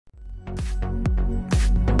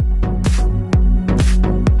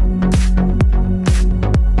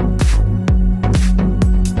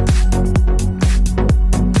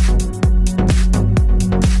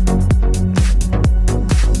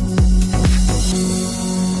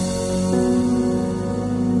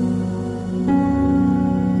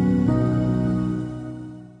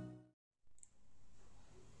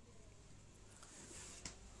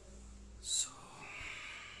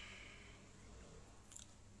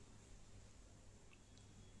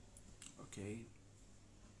Okay.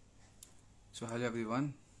 So hello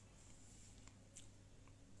everyone.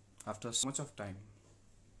 After so much of time.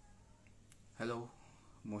 Hello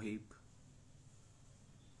Mohib.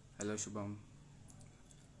 Hello Shubham.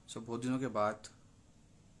 सो बहुत दिनों के बाद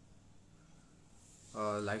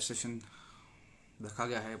लाइव सेशन रखा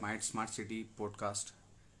गया है माइंड स्मार्ट सिटी पॉडकास्ट.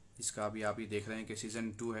 इसका अभी आप ही देख रहे हैं कि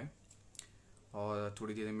सीज़न 2 है. और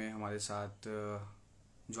थोड़ी देर में हमारे साथ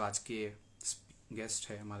जो आज के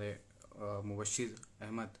गेस्ट है हमारे Mubashir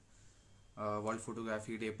Ahmed world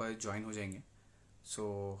photography day पर ज्वाइन हो जाएंगे. So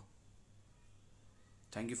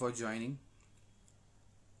thank you for joining.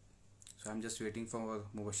 So I'm just waiting for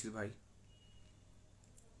Mubashir bhai.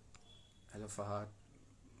 Hello Fahad.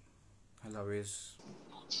 Hello Aviz.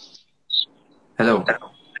 Hello.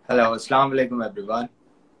 Hello, Assalamu alaikum everyone.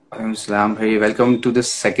 Alaikum salam bhai. Welcome to the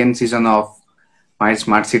second season of my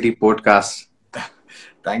Smart City podcast.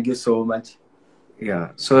 Thank you so much. Yeah.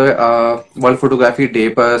 So world photography day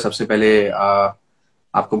पर सबसे पहले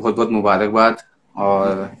आपको बहुत बहुत मुबारकबाद.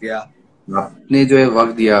 और आपने जो है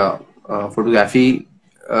वक्त दिया फोटोग्राफी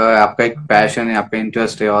आपका एक पैशन है, आपका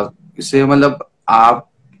इंटरेस्ट है. और इससे मतलब आप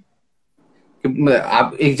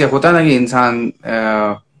एक जब होता है ना कि इंसान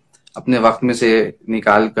अपने वक्त में से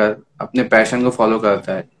निकाल कर अपने पैशन को फॉलो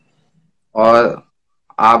करता है. और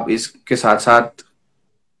आप इसके साथ साथ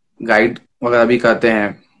गाइड वगैरह भी करते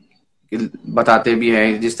हैं, बताते भी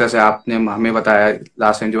हैं. जिस तरह से आपने हमें बताया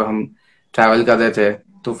लास्ट टाइम जब हम ट्रैवल कर रहे थे,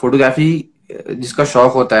 तो फोटोग्राफी जिसका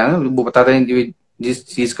शौक होता है ना, वो बताते हैं कि जिस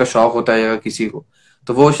चीज का शौक होता है अगर किसी को,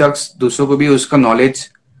 तो वो शख्स दूसरों को भी उसका नॉलेज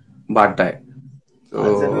बांटता है.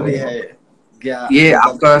 तो जरूरी है क्या ये मतलब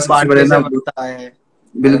आपका सबसे बड़े बांटने से ना. बनता है.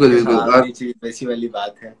 बिल्कुल के बिल्कुल. सलाम और नहीं चाहिए, वैसी वाली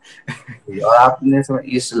बात है. आपने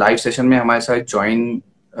इस लाइव सेशन में हमारे साथ ज्वाइन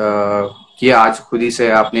किया आज खुद ही से.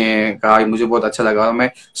 आपने कहा मुझे बहुत अच्छा लगा और मैं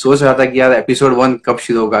सोच रहा था कि यार एपिसोड 1 कब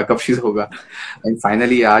शुरू होगा कब शुरू होगा. एंड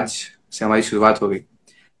फाइनली आज से हमारी शुरुआत हो गई.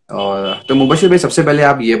 और तो मुबशिर भाई, सबसे पहले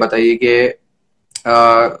आप ये बताइए कि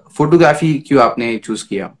फोटोग्राफी क्यों आपने चूज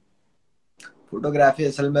किया. फोटोग्राफी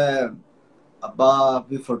असल में अब्बा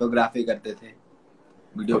भी फोटोग्राफी करते थे,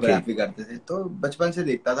 ओके. वीडियोग्राफी करते थे. तो बचपन से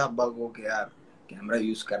देखता था अब्बा को कि यार कैमरा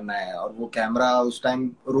यूज करना है. और वो कैमरा उस टाइम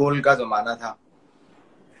रोल का जमाना था.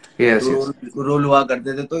 यस तो यस. रोल हुआ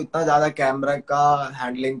करते थे. तो इतना ज्यादा कैमरा का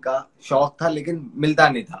हैंडलिंग का शौक था, लेकिन मिलता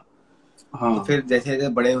नहीं था. हाँ. तो फिर जैसे जैसे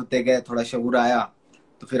बड़े होते गए थोड़ा शऊर आया.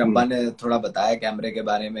 तो फिर अब्बा हम्म. ने थोड़ा बताया कैमरे के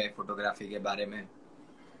बारे में, फोटोग्राफी के बारे में.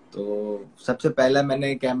 तो सबसे पहला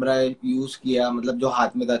मैंने कैमरा यूज किया, मतलब जो हाथ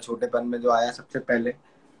में था छोटेपन में जो आया सबसे पहले,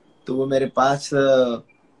 तो वो मेरे पास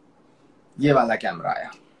ये वाला कैमरा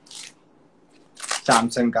आया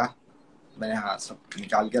सैमसंग का. मैंने हाँ सब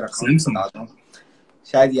निकाल के रखा हूँ, सैमसंग. बताता हूँ.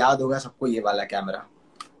 शायद याद होगा सबको ये वाला कैमरा.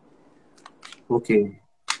 ओके.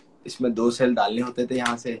 इसमें 2 सेल डालने होते थे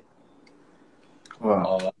यहाँ से. वाह.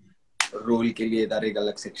 और रोल के लिए इधर एक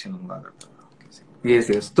अलग सेक्शन हुआ करता था. Yes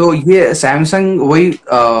yes. तो ये सैमसंग वही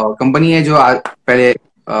कंपनी है जो पहले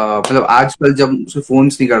मतलब आजकल जब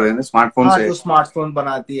फोन्स नहीं कर रहे हैं स्मार्टफोन हाँ, से. जो स्मार्टफोन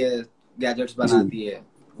बनाती है, गैजेट्स जी. बनाती है,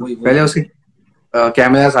 वही पहले वाली. उसके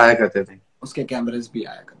कैमरास आया करते थे. उसके कैमरेज भी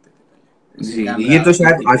आया करते थे पहले. उसके जी. ये कैमरा तो भी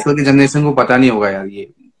शायद थे. आजकल की जनरेशन को पता नहीं होगा यार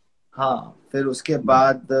ये. हाँ, फिर उसके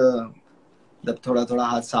बाद जब थोड़ा थोड़ा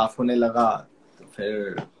हाथ साफ होने लगा, तो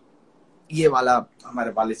फिर ये वाला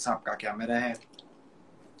हमारे वालिद साहब का कैमरा है,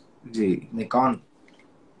 जी. निकॉन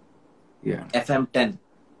या. FM10.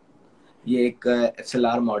 ये एक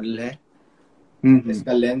SLR मॉडल है. हम्म.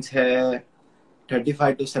 इसका लेंस है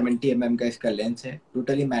 35 to 70 mm का. इसका लेंस है,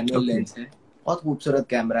 टोटली मैनुअल ओके. लेंस है. बहुत खूबसूरत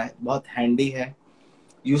कैमरा है, बहुत हैंडी है,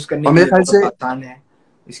 यूज करने और के मेरे लिए ख्याल बहुत से आसान है.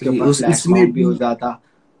 इसके जी, ऊपर उस फ्लैश इसमें माउंट भी भी. हो जाता.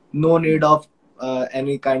 No need of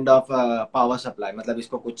any kind of power supply, मतलब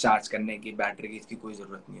इसको कुछ चार्ज करने की, बैटरी की इसकी कोई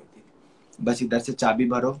जरूरत नहीं होती. बस इधर से चाबी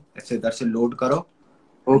भरो, ऐसे इधर से लोड करो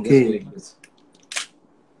and okay. Just do this.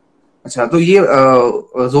 अच्छा, तो ये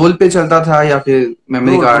रोल पे चलता था या फिर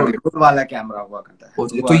memory role role card. Role वाला कैमरा हुआ करता है,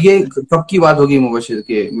 ओके. तो हुआ ये करता है. कब की बात होगी मुबशिर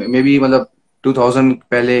के, मे बी मतलब 2000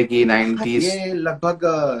 पहले की हाँ, 90s. ये लगभग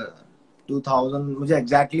 2000, मुझे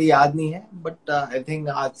एग्जैक्टली याद नहीं है, बट आई थिंक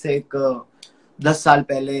आज से एक 10 साल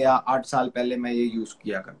पहले या 8 साल पहले मैं ये यूज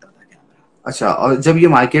किया करता था कैमरा. अच्छा, और जब ये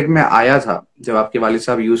मार्केट में आया था, जब आपके वालिद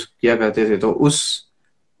साहब यूज किया करते थे, तो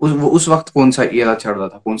उस वक्त कौन सा ईयर चल रहा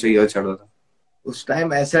था, कौन सा ईयर चल रहा था. उस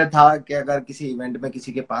टाइम ऐसा था कि अगर किसी इवेंट में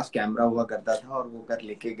किसी के पास कैमरा हुआ करता था और वो घर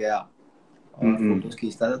लेके गया और हम्म. फोटोज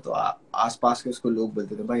खींचता था, तो आसपास के उसको लोग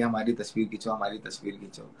बोलते थे भाई हमारी तस्वीर खींचो, हमारी तस्वीर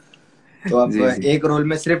खींचो. तो अब जी जी. एक रोल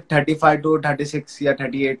में सिर्फ 35 to 36 या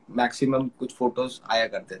 38 मैक्सिमम कुछ फोटोज आया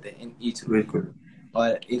करते थे इन ईच रोल. बिल्कुल.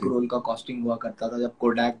 और एक रोल का कॉस्टिंग हुआ करता था, जब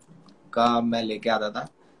कोडैक का मैं लेके आता था,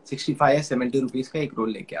 65 या 70 रुपीज का एक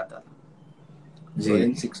रोल लेके आता था. तो जी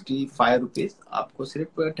इन 65 रुपीज आपको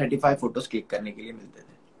सिर्फ 35 फोटोज क्लिक करने के लिए मिलते थे।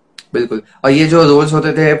 बिल्कुल। और ये जो रोल्स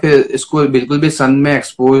होते थे फिर इसको बिल्कुल भी सन में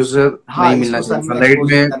एक्सपोजर नहीं हाँ, मिलना इसको चाहिए, सन में सनलाइट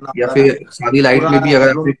एक्सपोज नहीं में, करना या होता था। फिर सादी लाइट पूरा में भी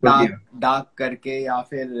अगर रूम आपने कर डार्क दिया। डार्क करके या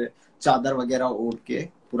फिर चादर वगैरह ओढ़ के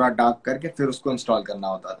पूरा डार्क करके फिर उसको इंस्टॉल करना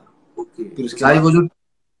होता था। ओके, फिर तो उसके सारी बाद वो जो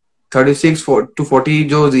 36 to 40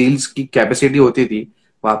 जो रील्स की कैपेसिटी होती थी,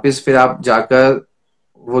 वापस फिर आप जाकर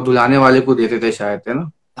वो धुलाने वाले को देते थे शायद, है ना?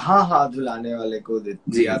 हाँ हाँ, धुलाने वाले को जी,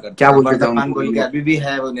 दिया करते क्या थे, बोलते थे वर्धमान उनको बोल हम के लोग? अभी भी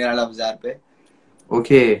है वो निराला बाजार पे।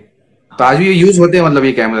 ओके। तो आज हाँ। भी ये यूज होते हैं मतलब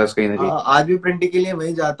ये कैमरास कहीं ना कहीं? हाँ, आज भी प्रिंटिंग के लिए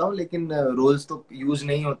वहीं जाता हूँ, लेकिन रोल्स तो यूज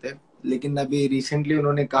नहीं होते। लेकिन अभी रिसेंटली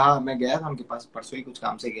उन्होंने कहा, मैं गया था उनके पास परसों ही कुछ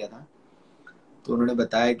काम से गया था, तो उन्होंने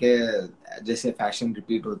बताया कि जैसे फैशन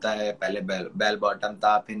रिपीट होता है, पहले बेल बेल बॉटम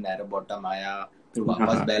था, फिर नैरो बॉटम आया, फिर हाँ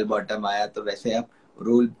वापस हाँ। बेल बॉटम आया, तो वैसे अब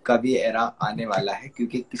रोल का भी एरा आने वाला है,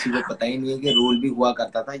 क्योंकि किसी को पता ही नहीं है कि रोल भी हुआ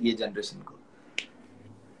करता था ये जनरेशन को।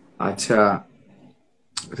 अच्छा।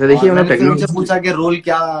 तो देखिए और मतलब मैंने फिर उनसे टेक्नोलॉजी। पूछा कि रोल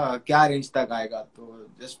क्या क्या रेंज तक आएगा, तो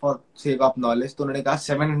just for sake of knowledge तो उन्होंने कहा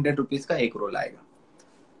 700 रुपीज का एक रोल आएगा।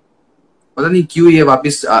 पता नहीं क्यों ये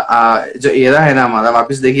वापस जो एरा है ना हमारा,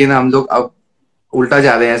 वापस देखिए ना, हम लोग अब उल्टा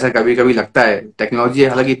जा रहे हैं, ऐसा कभी कभी लगता है। टेक्नोलॉजी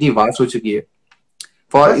हालांकि इतनी वास्ट हो चुकी है।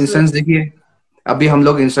 फॉर बस। इंस्टेंस देखिए, अभी हम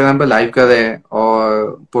लोग इंस्टाग्राम पे लाइव कर रहे हैं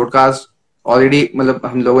और पॉडकास्ट ऑलरेडी मतलब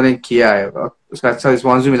हम लोगों ने किया है और उसका अच्छा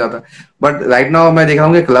रिस्पॉन्स भी मिला था। बट राइट नाउ मैं देख रहा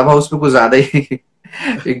हूँ कि क्लब हाउस पे कुछ ज्यादा ही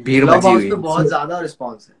एक भीड़ क्लब मची हाउस हुई पे है। बहुत ज्यादा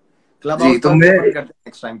रिस्पॉन्स है। क्लब जी हाउस तो पर भी मैं, अपन करते हैं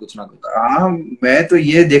नेक्स्ट टाइम कुछ ना कुछ। हाँ, मैं तो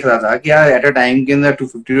ये देख रहा था कि यार एट अ टाइम के अंदर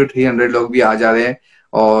 250 to 300 लोग भी आ जा रहे हैं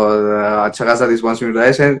और अच्छा खासा रिस्पॉन्स मिल रहा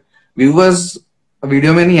है। शायद व्यूवर्स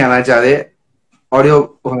वीडियो में नहीं आना चाह रहे, ऑडियो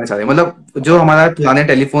होना चाह रहे। मतलब जो हमारा पुराने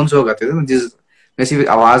टेलीफोन हुआ करते थे ना, जिस जैसी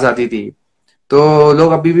आवाज आती थी, तो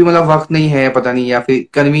लोग अभी भी मतलब वक्त नहीं है पता नहीं, या फिर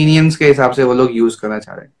कन्वीनियंस के हिसाब से वो लोग यूज करना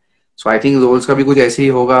चाह रहे हैं। सो आई थिंक रोल्स का भी कुछ ऐसे ही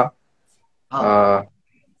होगा। हाँ, अ,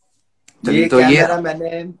 चलिए ये तो ये। कैमरा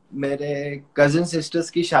मैंने मेरे कजिन सिस्टर्स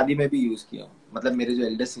की शादी में भी यूज किया हूँ। मतलब मेरे जो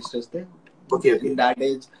एल्डर सिस्टर्स थे, okay okay. In that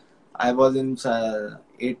as I was in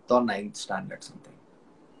 8th और 9th स्टैंडर्ड समथिंग,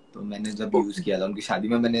 तो मैंने जब यूज किया था उनकी शादी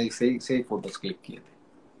में, मैंने से फोटोज क्लिक किए थे।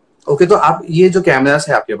 ओके, तो आप ये जो कैमरास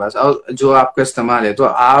है आपके पास और जो आपका इस्तेमाल है, तो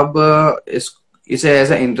आप इसे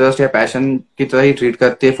एज ए इंटरेस्ट या पैशन की तरह ही ट्रीट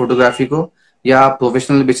करते हैं फोटोग्राफी को, या आप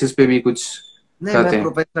प्रोफेशनल बेसिस पे भी कुछ नहीं, मैं करते हैं?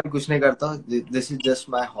 प्रोफेशनल कुछ नहीं करता, this is just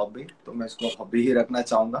my hobby, तो मैं इसको हॉबी ही रखना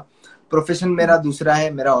चाहूंगा। प्रोफेशन मेरा दूसरा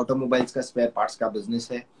है, मेरा ऑटोमोबाइल्स का स्पेयर पार्ट्स का बिजनेस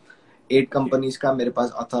है। 8 कंपनीज का मेरे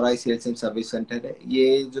पास authorise sales and service centre है।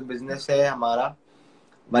 ये जो बिजनेस है हमारा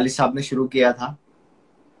वालिद साहब ने शुरू किया था,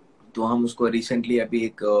 तो हम उसको रिसेंटली अभी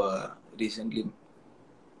एक रिसेंटली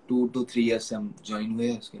 2 to 3 years से हम ज्वाइन हुए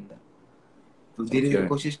हैं उसके अंदर, तो धीरे ओके। धीरे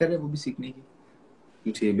कोशिश कर रहे हैं वो भी सीखने की।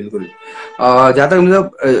 जी बिल्कुल। जहाँ तक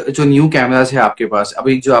मतलब जो न्यू कैमरास है आपके पास,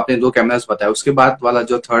 अभी जो आपने 2 कैमरास बताया, उसके बाद वाला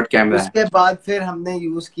जो थर्ड कैमरा है, उसके बाद फिर हमने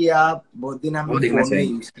यूज किया, बहुत दिन हमने वो देखना फोन में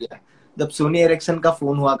चाहेंगे। यूज किया। जब सोनी एरिक्सन का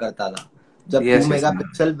फोन हुआ करता था, जब to yes yes. Mega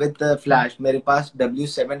pixel with flash, मेरे पास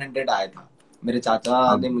W700 आया था, मेरे चाचा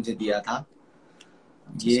हाँ, ने मुझे दिया था।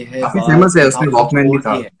 अच्छा ये अच्छा, है काफी बात फेमस है, उसमें वॉकमैन भी 2004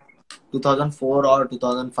 था। की है। 2004 और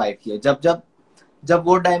 2005 की है, जब जब जब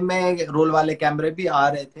वो टाइम में रोल वाले कैमरे भी आ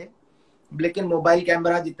रहे थे, लेकिन मोबाइल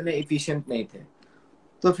कैमरा जितने इफिशिएंट नहीं थे।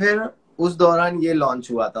 तो फिर उस दौरान ये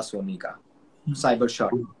लॉन्च हुआ था सोनी का साइबर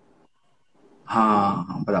शॉट। हाँ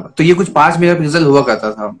हाँ बराबर, तो ये कुछ 5 मेगा पिक्सल हुआ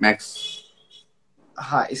करता था मैक्स?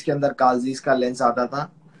 हाँ, इसके अंदर काजीज का लेंस आता था,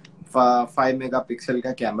 5 मेगापिक्सल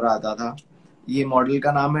का कैमरा आता था। ये मॉडल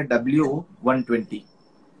का नाम है W120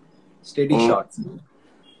 स्टेडी ओ, शॉट।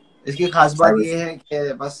 इसकी खास बात साइबर। ये है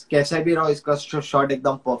कि बस कैसा भी रहो, इसका शॉट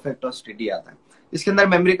एकदम परफेक्ट और स्टेडी आता है। इसके अंदर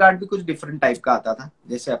मेमोरी कार्ड भी कुछ डिफरेंट टाइप का आता था,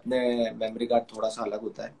 जैसे अपने मेमोरी कार्ड थोड़ा सा अलग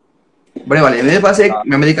होता है। बड़े वाले मेरे पास एक हाँ,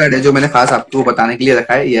 मेमोरी कार्ड है जो मैंने खास आपको बताने के लिए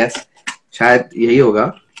रखा है। यस, शायद यही होगा।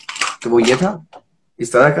 तो वो ये था,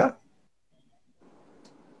 इस तरह का।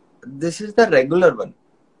 This is the regular one.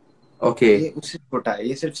 Okay. ये उससे छोटा है,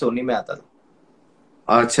 ये सिर्फ सोनी में आता था।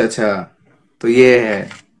 अच्छा अच्छा, तो ये है।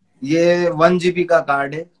 ये 1 GB का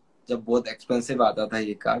कार्ड है, जब बहुत एक्सपेंसिव आता था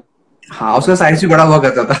ये कार्ड। हाँ, वन उसका साइज भी बड़ा हुआ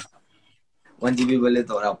करता था। 1 GB बोले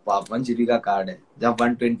तो आप 1 GB का कार्ड है, जब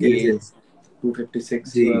one twenty yes eight yes. 256।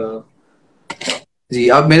 जी जी,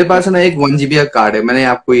 अब मेरे पास है ना एक 1 GB का कार्ड है, मैंने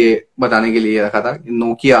आपको ये बताने के लिए रखा था,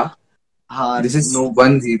 नोकिया। हाँ, this is no,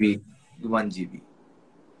 1 GB। 1 GB।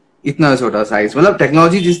 इतना छोटा साइज, मतलब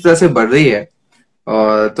टेक्नोलॉजी जिस तरह से बढ़ रही है,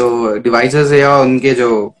 और तो डिवाइसेस है या उनके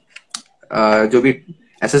जो भी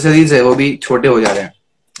एसेसरीज है वो भी छोटे हो जा रहे हैं,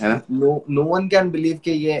 है ना? नो वन कैन बिलीव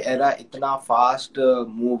कि ये एरा इतना फास्ट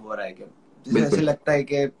मूव हो रहा है, कि जैसे ऐसे बिल्कुल। लगता है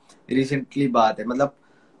कि रिसेंटली बात है। मतलब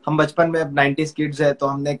हम बचपन में 90s किड्स है तो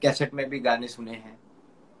हमने कैसेट में भी गाने सुने हैं,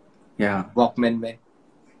 या वॉकमैन में।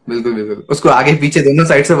 बिल्कुल बिल्कुल, उसको आगे पीछे दोनों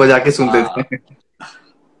साइड से बजा के सुनते हाँ, थे।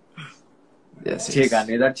 यस 6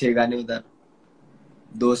 गाने इधर 6 गाने उधर,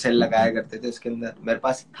 2 सेल लगाया करते थे उसके अंदर। मेरे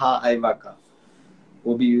पास था आईवा का,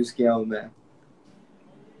 वो भी यूज किया हूँ मैं।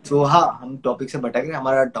 तो हाँ, हम टॉपिक से भटक रहे,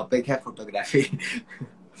 हमारा टॉपिक है फोटोग्राफी।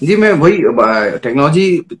 जी, मैं वही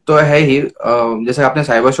टेक्नोलॉजी तो है ही, जैसे आपने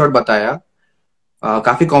साइबर शॉट बताया,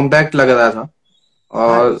 काफी कॉम्पैक्ट लग रहा था, हाँ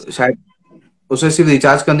और शायद उसे सिर्फ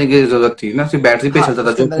रिचार्ज करने की जरूरत थी ना, सिर्फ बैटरी पे हाँ, चलता था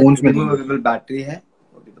उसके जो अंदर फोन्स में नहीं है। रिमूवेबल बैटरी है,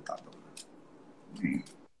 वो भी बता दो।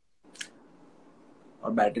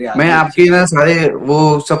 और बैटरी मैं आगे पीछे आपके ना सारे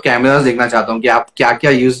वो सब कैमरास देखना चाहता हूँ कि आप क्या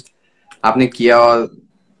क्या यूज आपने किया, और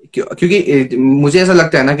क्योंकि मुझे ऐसा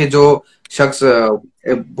लगता है ना कि जो शख्स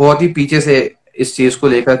बहुत ही पीछे से इस चीज को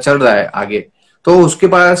लेकर चल रहा है आगे, तो उसके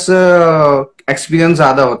पास एक्सपीरियंस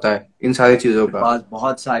ज्यादा होता है इन सारी चीजों मेरे का। पास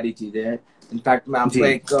बहुत सारी चीजें हैं। इनफैक्ट मैं आपको जी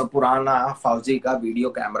एक पुराना फौजी का वीडियो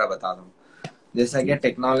कैमरा बता दूं। जैसा कि जी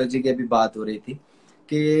टेक्नोलॉजी की भी बात हो रही थी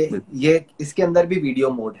कि ये इसके अंदर भी वीडियो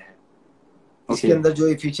मोड है। इसके ओके। अंदर जो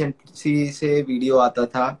इफिशिएंसी से वीडियो आता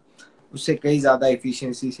था, उससे कई ज्यादा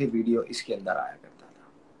इफिशिएंसी से वीडियो इसके अंदर आया करता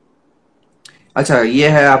था। अच्छा, ये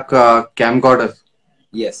है आपका camcorder.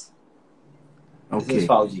 Yes, this okay, is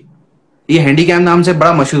फौजी। ये हैंडीकैम नाम से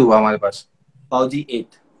बड़ा मशहूर हुआ हमारे पास। फौजी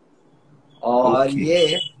 8। और ओके।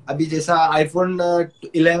 ये अभी जैसा आईफोन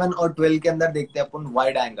 11 और 12 के अंदर देखते हैं अपन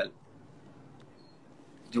वाइड एंगल,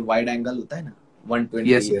 जो वाइड एंगल होता है ना, यस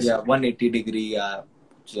 120 यस। या 180 डिग्री या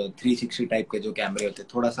जो 360 टाइप के जो कैमरे होते हैं,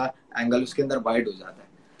 थोड़ा सा एंगल उसके अंदर वाइड हो जाता है।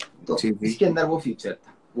 तो जी जी। इसके अंदर वो फीचर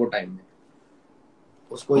था वो टाइम में।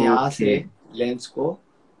 उसको यहाँ ओके। से लेंस को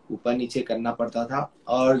ऊपर नीचे करना पड़ता था,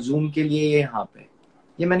 और जूम के लिए ये यहाँ पे,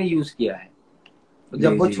 ये मैंने यूज किया है। तो जी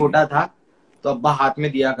जब वो जी। छोटा था तो अब्बा हाथ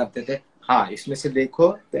में दिया करते थे, हाँ इसमें से देखो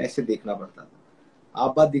तो ऐसे देखना पड़ता था,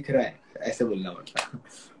 अब्बा दिख रहा है तो ऐसे बोलना पड़ता।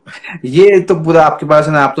 ये तो पूरा आपके पास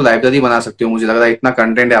है ना, आप तो लाइब्रेरी बना सकते हो, मुझे लग रहा है इतना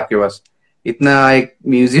कंटेंट है आपके पास, इतना एक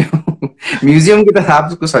म्यूजियम म्यूजियम की तरह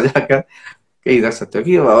आप उसको सजा कर कहीं रख सकते हो,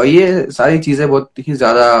 कि ये सारी चीजें बहुत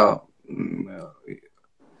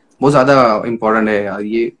ज्यादा इम्पोर्टेंट है यार,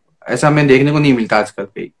 ये ऐसा हमें देखने को नहीं मिलता आजकल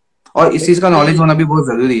कहीं, और इस चीज का नॉलेज देखिए, होना भी बहुत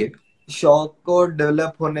जरूरी है। शौक को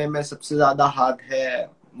डेवलप होने में सबसे ज्यादा हाथ है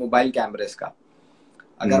मोबाइल कैमरेज का।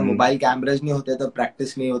 अगर हम्म। मोबाइल कैमरेज नहीं होते तो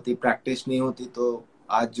प्रैक्टिस नहीं होती, प्रैक्टिस नहीं होती तो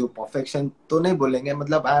आज जो परफेक्शन तो नहीं बोलेंगे,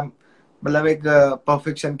 मतलब आई एम, मतलब एक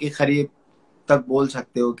परफेक्शन की करीब तक बोल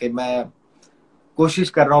सकते हो कि मैं कोशिश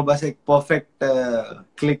कर रहा हूँ बस एक परफेक्ट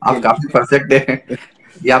क्लिक के आप लिए। काफी परफेक्ट है,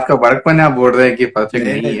 ये आपका बड़कपन है, आप बोल रहे हैं कि परफेक्ट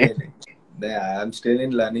नहीं नहीं नहीं है। नहीं नहीं, I am still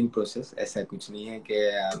in learning process. ऐसा कुछ नहीं है कि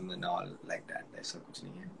I am all like that, ऐसा कुछ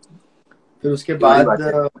नहीं है। फिर उसके ये बड़ी बाद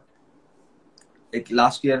बात है। एक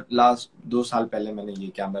लास्ट 2 साल पहले मैंने ये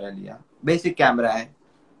कैमरा लिया। बेसिक कैमरा है।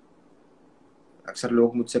 अक्सर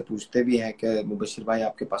लोग मुझसे पूछते भी हैं कि मुबशिर भाई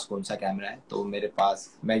आपके पास कौन सा कैमरा है, तो मेरे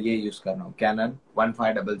पास मैं ये यूज कर रहा हूँ, कैनन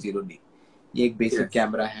 1500D। ये एक बेसिक यस।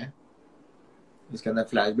 कैमरा है। इसके अंदर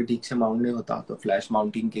फ्लैश भी ठीक से माउंट नहीं होता, तो फ्लैश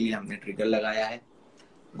माउंटिंग के लिए हमने ट्रिगर लगाया है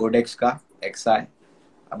गोडेक्स का XI।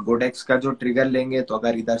 अब गोडेक्स का जो ट्रिगर लेंगे तो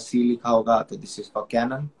अगर इधर C लिखा होगा तो this is for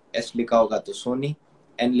Canon, S लिखा होगा तो सोनी,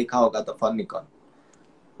 N लिखा होगा तो फॉर निकॉन।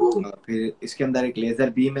 और फिर इसके अंदर एक लेजर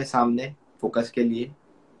बीम है सामने फोकस के लिए।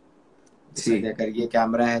 जैसा कि जी, अगर ये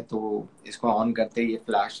कैमरा है तो इसको ऑन करते ही ये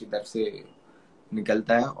फ्लैश इधर से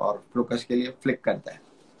निकलता है और फोकस के लिए फ्लिक करता है।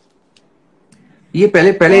 ये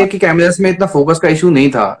पहले पहले और के कैमरास में इतना फोकस का इशू नहीं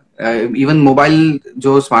था। इवन मोबाइल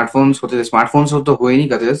जो स्मार्टफोन्स होते थे, स्मार्टफोन्स तो हो ही नहीं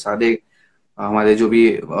करते थे सादे, हमारे जो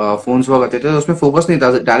भी फोन्स हुआ करते थे, उसमें फोकस नहीं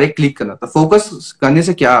था, डायरेक्ट क्लिक करना था। फोकस करने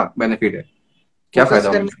से क्या बेनिफिट है, क्या फोकस फायदा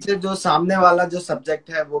होगा? करने से जो सामने वाला जो सब्जेक्ट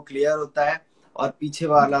है वो क्लियर होता है, और पीछे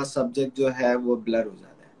वाला सब्जेक्ट जो है वो ब्लर हो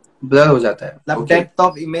जाता है। ब्लर हो जाता है। मतलब ओके। डेप्थ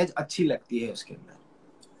ऑफ इमेज अच्छी लगती है उसके अंदर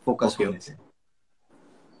फोकस ओके होने ओके। से।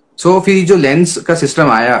 सो फिर जो लेंस का सिस्टम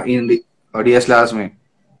आया इन डीएसएलआर में,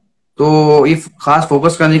 तो ये खास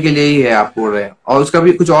फोकस करने के लिए ही है आप बोल रहे हैं, और उसका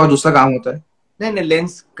भी कुछ और दूसरा काम होता है? नहीं नहीं,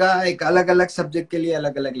 लेंस का एक अलग अलग सब्जेक्ट के लिए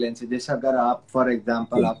अलग अलग लेंस है। जैसे अगर आप फॉर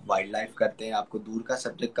एग्जांपल आप वाइल्ड लाइफ करते हैं, आपको दूर का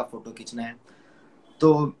सब्जेक्ट का फोटो खींचना है,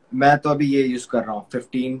 तो मैं तो अभी ये यूज कर रहा हूँ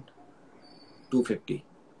 15-250।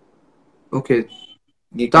 ओके,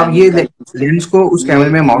 ये तो आप कैनन ये का यूज है। लेंस को उस ये कैमरे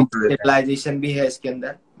में इमेज माउंट कर देते हैं? स्टेबलाइजेशन भी है इसके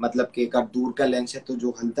अंदर, मतलब कि अगर दूर का लेंस है तो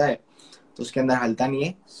जो हलता है तो उसके अंदर हलता नहीं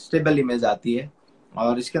है, स्टेबल इमेज आती है।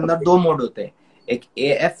 और इसके अंदर ओके। 2 मोड होते हैं। एक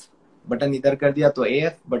AF, बटन इधर कर दिया तो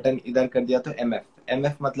AF, बटन इधर कर दिया तो MF।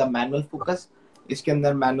 MF मतलब मैनुअल फोकस। इसके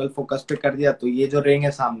अंदर मैनुअल फोकस पे कर दिया तो ये जो रिंग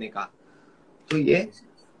है सामने का, तो ये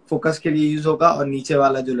फोकस के लिए यूज होगा, और नीचे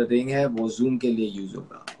वाला जो रिंग है वो जूम के लिए यूज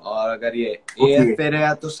होगा। और अगर ये ओके। एएफ पे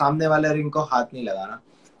रहा तो सामने वाले रिंग को हाथ नहीं लगाना,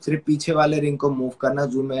 सिर्फ पीछे वाले रिंग को मूव करना,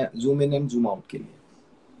 zoom in and zoom out के लिए।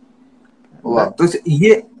 वाह, बस तो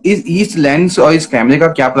ये इस लेंस और इस कैमरे का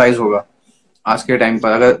क्या प्राइस होगा आज के टाइम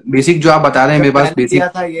पर? अगर बेसिक जो आप बता रहे हैं, जब मेरे पास मैंने लिया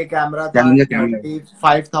बेसिक था ये कैमरा था कैमरा कैमरा है।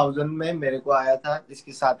 35,000 में मेरे को आया था।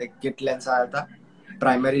 इसके साथ एक किट लेंस आया था,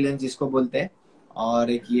 प्राइमरी लेंस जिसको बोलते हैं,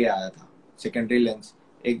 और एक ये आया था सेकेंडरी लेंस।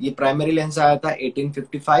 एक ये प्राइमरी लेंस आया था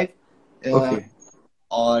 1855, ओके।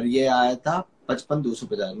 और ये आया था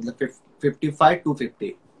 55-250, मतलब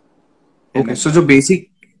 55-250 ओके, mm सो का। जो बेसिक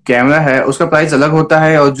कैमरा है उसका प्राइस अलग होता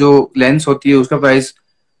है, और जो लेंस होती है उसका प्राइस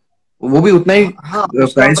वो भी उतना ही हाँ हाँ, उसका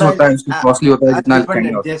प्राइस प्राइस होता है, उसकी कॉस्टली होता है जितना कैमरा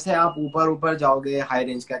डिपेंडेंट, होता जैसे आप ऊपर ऊपर जाओगे हाई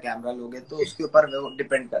रेंज का कैमरा लोगे तो है। उसके ऊपर वो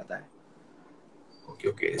डिपेंड करता है। ओके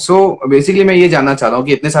ओके, सो बेसिकली मैं ये जानना चाह रहा हूँ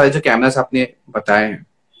कि इतने सारे जो कैमरास आपने बताए हैं,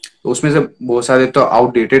 तो उसमें से बहुत सारे तो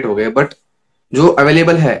आउटडेटेड हो गए, बट जो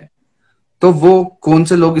अवेलेबल है तो वो कौन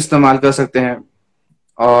से लोग इस्तेमाल कर सकते हैं?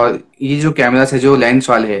 और ये जो कैमरास है जो लेंस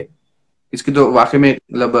वाले है, इसकी तो वाकई में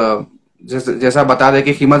मतलब जैसा बता रहे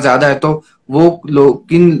कि कीमत ज्यादा है, तो वो लोग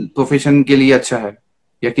किन प्रोफेशन के लिए अच्छा है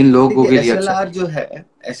या किन लोगों देखिए के लिए अच्छा है? एसएलआर जो है,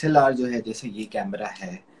 एसएलआर जो है, जैसे ये कैमरा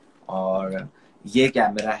है और ये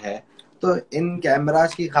कैमरा है, तो इन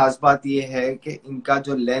कैमरास की खास बात ये है कि इनका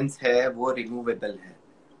जो लेंस है वो रिमूवेबल है।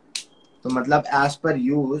 तो मतलब एज पर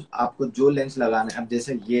यूज आपको जो लेंस लगाना है, अब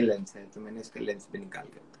जैसे ये लेंस है तो मैंने इसका लेंस भी निकाल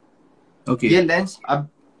के, ओके। ये लेंस अब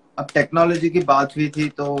टेक्नोलॉजी की बात हुई थी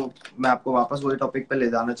तो मैं आपको वापस वही टॉपिक पे ले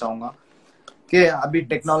जाना चाहूंगा कि अभी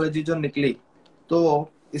टेक्नोलॉजी जो निकली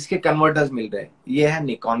तो इसके कन्वर्टर्स मिल रहे हैं। ये है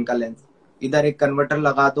निकॉन का लेंस, इधर एक कन्वर्टर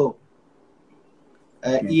लगा दो,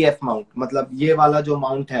 ओके। ईएफ माउंट, मतलब ये वाला जो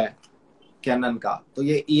माउंट है कैनन का, तो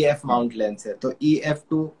ये ईएफ माउंट लेंस है। तो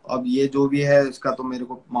EF2, अब ये जो भी है इसका तो मेरे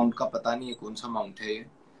को माउंट का पता नहीं है कौन सा माउंट है, ये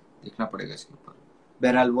देखना पड़ेगा इसके ऊपर।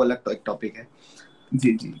 बहरहाल वो अलग तो एक टॉपिक है।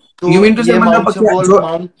 जी जी। तो यू मीन टू से ये मतलब माउंट से क्या वो जो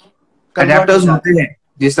माउंट कन्वर्ट हो अडेप्टर्स जाते होते हैं। हैं,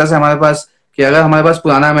 जिस तरह से हमारे पास, कि अगर हमारे पास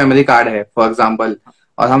पुराना मेमोरी कार्ड है फॉर एग्जांपल,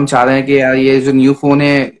 और हम चाह रहे हैं कि यार ये जो न्यू फोन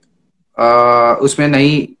है उसमें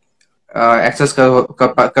नहीं एक्सेस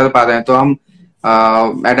कर पा रहे हैं, तो हम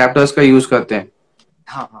अडेप्टर्स का यूज करते हैं।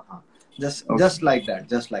 हाँ हाँ हाँ, just okay. Just like that,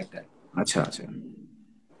 just like that. अच्छा अच्छा।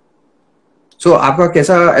 सो आपका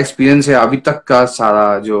कैसा एक्सपीरियंस है अभी तक का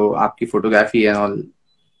सारा जो आपकी फोटोग्राफी है और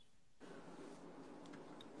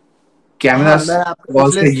हाँ, कैमरास मैं आपके और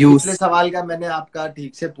पिछले उसका यूज? पिछले सवाल का मैंने आपका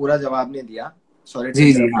ठीक से पूरा जवाब नहीं दिया। Sorry to ji ji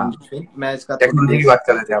interrupt हाँ, इन बिटवीन, मैं इसका थोड़ी टेक्नोलॉजी देर की से। बात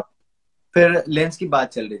कर रहे थे आप। फिर लेंस की बात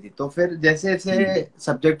चल रही थी, तो फिर जैसे जी जैसे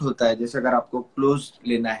सब्जेक्ट होता है, जैसे अगर आपको क्लोज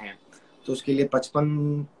लेना है तो उसके लिए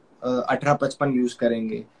 18-55 यूज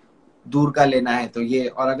करेंगे। दूर का लेना है तो ये,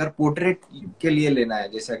 और अगर पोर्ट्रेट के लिए लेना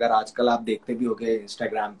है, जैसे अगर आजकल आप देखते भी होगे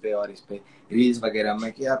इंस्टाग्राम पे और इस पे रील्स वगैरह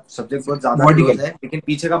में कि यार सब्जेक्ट बहुत ज्यादा क्लोज वर्टिकल। है लेकिन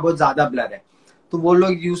पीछे का बहुत ज्यादा ब्लर है, तो वो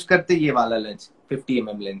लोग यूज करते ये वाला लेंस, 50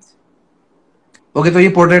 mm लेंस। ओके, तो ये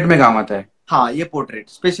पोर्ट्रेट में काम आता है? हाँ, ये portrait,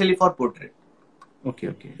 specially for portrait. Okay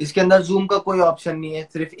okay. इसके अंदर जूम का कोई ऑप्शन नहीं है,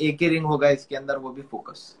 सिर्फ एक ही रिंग होगा इसके अंदर, वो भी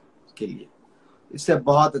फोकस के लिए। इससे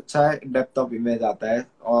बहुत अच्छा है, डेप्थ ऑफ इमेज आता है,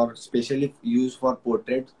 और स्पेशली यूज फॉर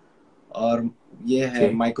पोर्ट्रेट। और ये ओके।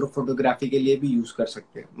 है माइक्रो फोटोग्राफी के लिए भी यूज कर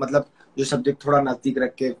सकते हैं, मतलब जो सब्जेक्ट थोड़ा नजदीक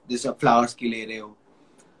रख के, जैसे फ्लावर्स की ले रहे हो,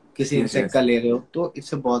 किसी यस इंसेक्ट यस। का ले रहे हो, तो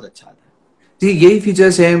इससे बहुत अच्छा आता है। जी, यही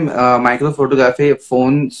feature same micro photography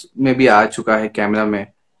phone में भी आ चुका है कैमरा में।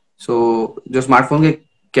 सो जो स्मार्टफोन के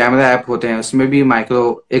कैमरा ऐप होते हैं उसमें भी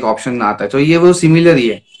माइक्रो एक ऑप्शन आता है, तो ये वो सिमिलर ही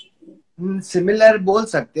है। सिमिलर बोल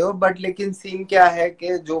सकते हो, बट लेकिन सीन क्या है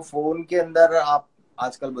कि जो फोन के अंदर आप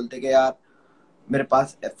आजकल बोलते हैं कि यार मेरे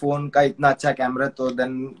पास फोन का इतना अच्छा कैमरा है, तो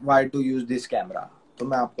then why to use this camera. तो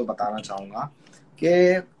मैं आपको बताना चाहूंगा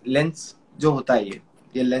कि लेंस जो होता है, ये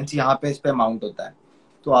लेंस यहाँ पे इस पे माउंट होता है।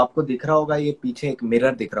 तो आपको दिख रहा होगा ये पीछे एक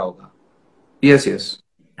मिरर दिख रहा होगा। Yes yes.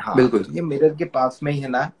 हाँ, बिल्कुल। तो ये मिरर के पास में ही है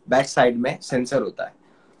ना, बैक साइड में सेंसर होता है।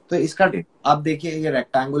 तो इसका ओके। आप देखिए ये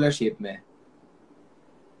रेक्टेंगुलर शेप में है,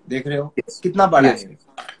 देख रहे हो यस कितना बड़ा यस। है,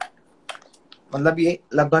 मतलब ये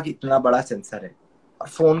लगभग इतना बड़ा सेंसर है। और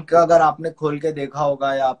फोन का अगर आपने खोल के देखा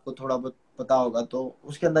होगा या आपको थोड़ा बहुत पता होगा तो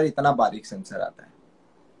उसके अंदर इतना बारीक सेंसर आता है।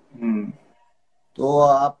 हम्म। तो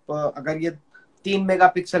आप अगर ये 3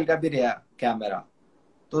 मेगापिक्सल का भी रहा कैमरा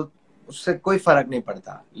तो उससे कोई फर्क नहीं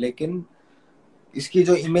पड़ता, लेकिन इसकी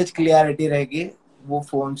जो इमेज क्लियरिटी रहेगी वो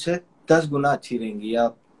फोन से 10 गुना अच्छी रहेंगी,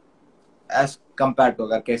 या एज कम्पेयर टू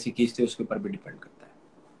अगर कैसी खींचते उसके ऊपर भी डिपेंड करता है।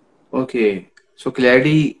 ओके, सो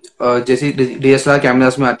क्लैरिटी जैसी डीएसएलआर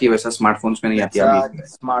कैमरास में आती है वैसा स्मार्टफोन्स में नहीं आती वैसा अभी?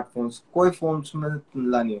 स्मार्टफोन्स, कोई फोन्स में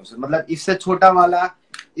तुलना नहीं हो सकता, मतलब इससे छोटा वाला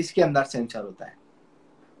इसके अंदर सेंसर होता है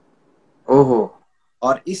ओहो।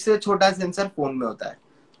 और इससे छोटा सेंसर फोन में होता है।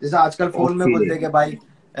 जैसे आजकल फोन में ओके। बोलते हैं कि भाई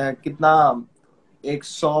कितना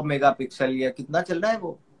 100 मेगापिक्सल या कितना चल रहा है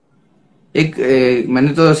वो।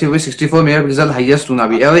 मैंने तो सिर्फ 64 मेगापिक्सल हाईएस्ट सुना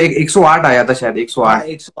भी, हाँ, और एक 108 आया था शायद, 108।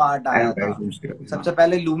 108 आया था। हाँ। सबसे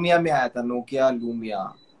पहले लूमिया में आया था, नोकिया लूमिया,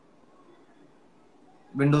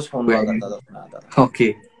 विंडोज फोन हुआ करता था, उसमें आता था।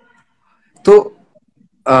 ओके। तो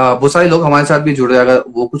बहुत सारे लोग हमारे साथ भी जुड़े हैं, अगर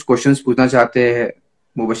वो कुछ क्वेश्चंस पूछना चाहते हैं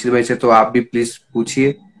मुबशिर भाई से तो आप भी प्लीज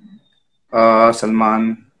पूछिए।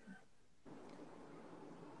 सलमान।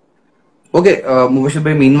 ओके, मुबशिर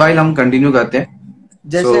भाई मीनवाइल हम कंटिन्यू करते हैं। सो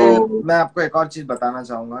जैसे मैं आपको एक और चीज बताना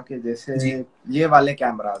चाहूंगा कि जैसे जी, ये वाले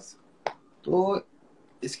कैमरास, तो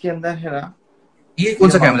इसके अंदर है ना, ये कौन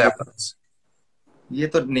ये सा मान कैमरा है लो, आपका पास? ये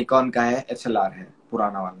तो निकॉन का है, SLR है,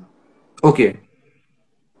 पुराना वाला। ओके,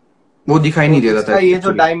 वो दिखाई तो नहीं दे रहा था इसका ये जो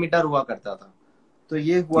एक्चुअली। डायमीटर हुआ करता था, तो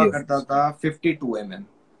ये हुआ ये, करता था 52 mm,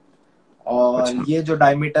 और अच्छा। ये जो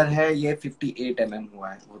डायमीटर है ये 58 mm हुआ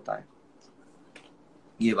है, होता है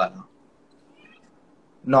ये वाला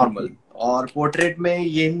ओके। नॉर्मल। और पोर्ट्रेट में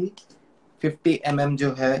यही 50 mm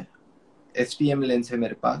जो है, STM लेंस है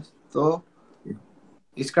मेरे पास, तो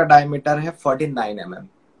इसका डायमीटर है 49 mm,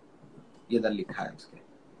 ये इधर लिखा है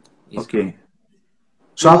उसके ओके, इसमें।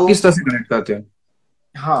 सो आप तो किस तरह से कनेक्ट करते हैं?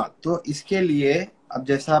 हाँ, तो इसके लिए अब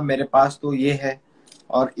जैसा मेरे पास तो ये है,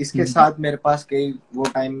 और इसके हम्म। साथ मेरे पास कई वो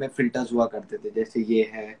टाइम में फिल्टर्स हुआ करते थे, जैसे ये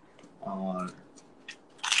है। और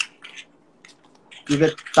क्योंकि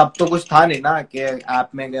तब तो कुछ था नहीं ना कि ऐप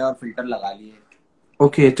में गए और फिल्टर लगा लिए,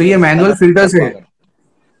 ओके, तो तो ये मैनुअल कलर फिल्टर्स हुआ है?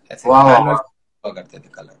 करते, ऐसे वाह वाह मैनुअल वाह, हुआ करते थे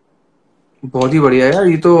कलर। बहुत ही बढ़िया है यार,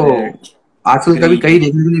 ये तो रेड, आजकल कभी कहीं ग्रीन,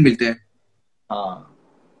 देखने को नहीं मिलते हैं। हाँ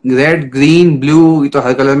रेड, ग्रीन, ब्लू, ये तो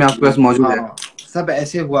हर कलर में आपके ब्लू, पास मौजूद है। हाँ सब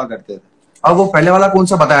ऐसे हुआ करते थे। अब वो पहले वाला कौन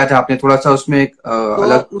सा बताया था आपने, थोड़ा सा उसमें एक तो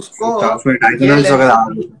अलग उसको, था, उसमें ये डायगोनल्स लेंस, वगैरह आ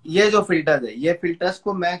रहे थे। ये जो फिल्टर है, ये फिल्टर्स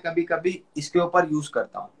को मैं कभी कभी इसके ऊपर यूज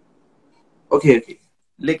करता हूँ। Okay okay.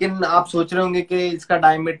 लेकिन आप सोच रहे होंगे कि इसका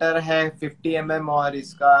डायमीटर है 50 mm और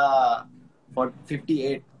इसका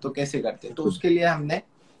 58, तो कैसे करते, तो उसके लिए हमने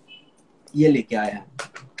ये लेके आया है,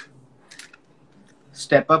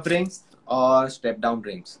 स्टेप अप रिंग्स और स्टेप डाउन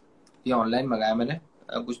रिंग्स। ये ऑनलाइन मंगाया मैंने,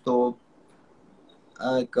 कुछ तो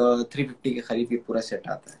एक 350 के करीब ये पूरा सेट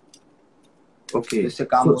आता है। ओके, तो इससे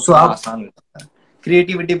काम सो बहुत सो थोड़ा आप, आसान हो जाता है,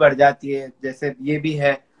 क्रिएटिविटी बढ़ जाती है। जैसे ये भी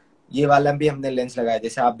है, ये वाला भी हमने लेंस लगाया,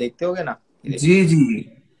 जैसे आप देखते होगे ना, ये देखिए। जी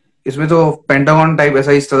जी, इसमें तो पेंटागन टाइप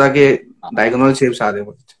ऐसा इस तरह के हाँ डायगोनल शेप्स आ रहे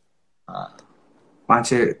हैं, हाँ। पांच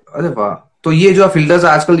छह। अरे वाह। तो ये जो फिल्टर्स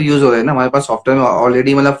आजकल यूज हो रहे हैं ना हमारे पास सॉफ्टवेयर में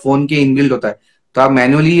ऑलरेडी, मतलब फोन के इनबिल्ट होता है, तो आप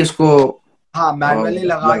मैन्युअली इसको हाँ मैनुअली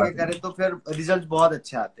लगा के लगाते हैं? करें तो फिर रिजल्ट बहुत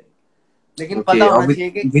अच्छे आते हैं, लेकिन ओके, पता और होना विद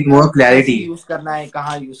चाहिए कि विद मोर कैसे क्लैरिटी। यूज करना है,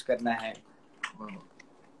 कहाँ यूज करना है।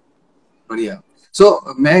 बढ़िया।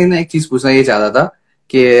 मैं ना एक चीज पूछना ये चाह रहा था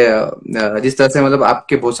कि जिस तरह से मतलब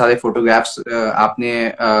आपके बहुत सारे फोटोग्राफ्स आपने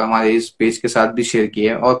हमारे इस पेज के साथ भी शेयर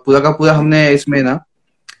किए, और पूरा का पूरा जी हमने इसमें ना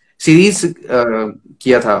सीरीज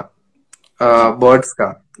किया था जी बर्ड्स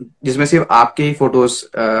का, जिसमें सिर्फ आपके ही फोटोज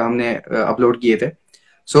हमने अपलोड किए थे।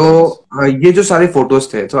 सो जी। ये जो सारे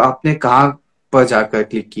फोटोज थे, तो आपने कहाँ पर जाकर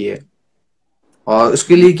क्लिक किए, और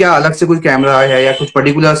उसके लिए क्या अलग से कुछ कैमरा है, या कुछ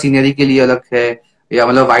पर्टिकुलर सीनरी के लिए अलग है, या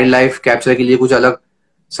मतलब वाइल्ड लाइफ कैप्चर के लिए कुछ अलग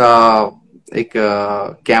सा एक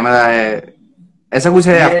कैमरा है, ऐसा कुछ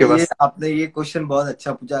है आपके ये पास? आपने ये क्वेश्चन बहुत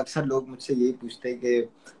अच्छा पूछा। अक्सर लोग मुझसे यही पूछते हैं कि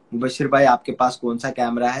मुबशिर भाई आपके पास कौन सा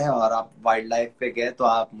कैमरा है, और आप वाइल्ड लाइफ पे गए तो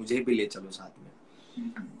आप मुझे भी ले चलो साथ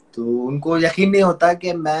में। तो उनको यकीन नहीं होता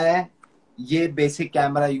कि मैं ये बेसिक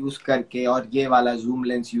कैमरा यूज करके और ये वाला जूम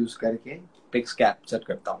लेंस यूज करके पिक्स कैप्चर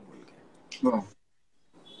करता हूँ बोल के। हाँ।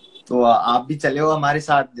 तो आप भी चले हो हमारे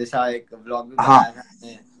साथ, जैसा एक व्लॉग भी हाँ, बनाया था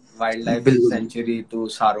हमने, वाइल्ड लाइफ बिल्कुल। सेंचुरी टू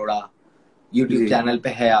सारोड़ा, यूट्यूब जी चैनल पे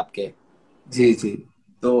है आपके। जी जी।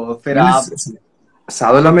 तो फिर मैंने आप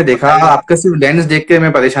सारोला में जरूर देखा, बताइएगा। आपका सिर्फ लेंस देख के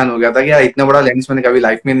मैं परेशान हो गया था कि यार इतना बड़ा लेंस मैंने कभी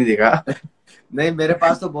लाइफ में नहीं देखा। नहीं, मेरे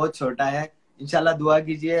पास तो बहुत छोटा है। इंशाल्लाह दुआ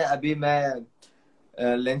कीजिए, अभी मैं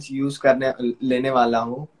लेंस यूज करने लेने वाला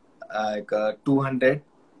हूँ, एक 200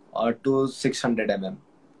 और 600 mm।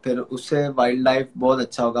 फिर उससे वाइल्ड लाइफ बहुत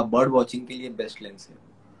अच्छा होगा, बर्ड वॉचिंग के लिए बेस्ट लेंस है।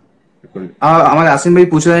 बिल्कुल। हमारे आसिम भाई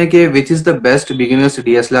पूछ रहे हैं कि which is the best beginners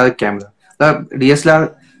DSLR camera, मतलब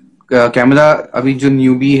डीएसएलआर कैमरा अभी जो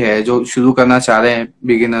न्यूबी है, जो शुरू करना चाह रहे हैं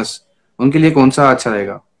बिगिनर्स, उनके लिए कौन सा अच्छा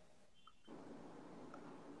रहेगा?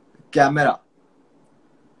 कैमरा,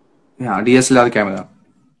 हाँ, डीएसएलआर कैमरा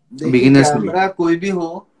देखिए बिगिनर्स के लिए। कैमरा कोई भी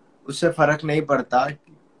हो, उससे फर्क नहीं पड़ता।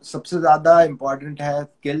 सबसे ज्यादा इम्पोर्टेंट है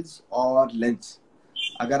स्किल्स और लेंस।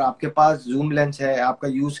 अगर आपके पास जूम लेंस है, आपका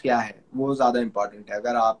यूज क्या है, वो ज्यादा इम्पोर्टेंट है।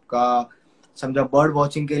 अगर आपका समझा बर्ड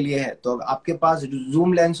वॉचिंग के लिए है, तो आपके पास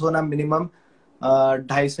जूम लेंस होना मिनिमम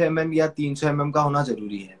 250 mm या 300 mm का होना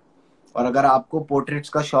जरूरी है। और अगर आपको पोर्ट्रेट्स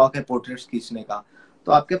का शौक है, पोर्ट्रेट्स खींचने का,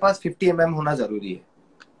 तो आपके पास 50 mm होना जरूरी है।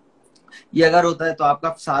 ये अगर होता है तो आपका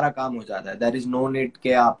सारा काम हो जाता है। देयर इज नो नीड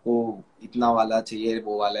के आपको इतना वाला चाहिए,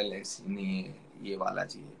 वो वाला लेंस नहीं है, ये वाला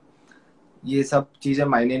चाहिए। ये सब चीजें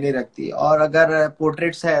मायने नहीं रखती। और अगर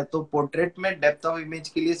पोर्ट्रेट्स है तो पोर्ट्रेट में डेप्थ ऑफ इमेज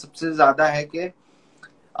के लिए सबसे ज्यादा है कि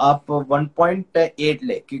आप 1.8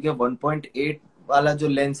 ले, क्योंकि 1.8 वाला जो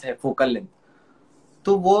लेंस है फोकल लेंथ,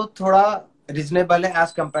 तो वो थोड़ा रिजनेबल है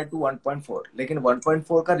एज कम्पेयर टू 1.4। लेकिन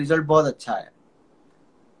 1.4 का रिजल्ट बहुत अच्छा है।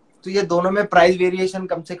 तो ये दोनों में प्राइस वेरिएशन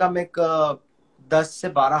कम से कम एक 10 से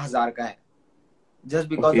 12 हजार का है, जस्ट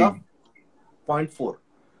बिकॉज ओके। ऑफ 0.4।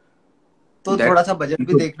 तो दैट थोड़ा सा बजट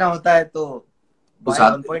भी देखना होता है, तो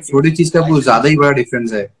बाय छोटी 1.8 चीज का आई कुछ ज्यादा ही सजेस्ट। बड़ा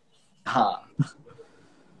डिफरेंस है। हाँ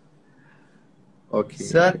ओके।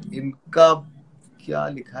 सर, इनका क्या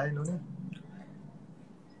लिखा है इन्होंने?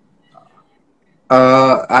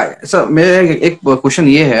 सर मेरा एक क्वेश्चन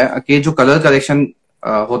ये है कि जो कलर करेक्शन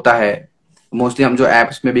होता है, मोस्टली हम जो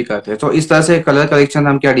एप्स में भी करते हैं, तो इस तरह से कलर करेक्शन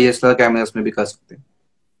हम क्या डीएसएलआर कैमरास में भी कर सकते हैं?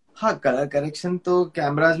 हाँ, कलर करेक्शन तो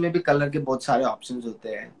कैमराज में भी कलर के बहुत सारे ऑप्शंस होते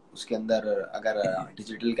हैं उसके अंदर। अगर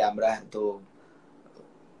डिजिटल कैमरा है तो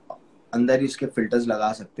अंदर ही उसके फिल्टर्स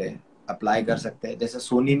लगा सकते हैं, अप्लाई कर सकते हैं। जैसे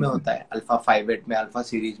सोनी में होता है अल्फा 58 में, अल्फा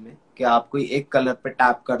सीरीज में, कि आप कोई एक कलर पे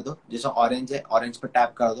टैप कर दो। जैसे ऑरेंज है, ऑरेंज पे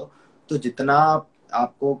टैप कर दो तो जितना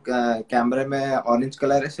आपको कैमरे में ऑरेंज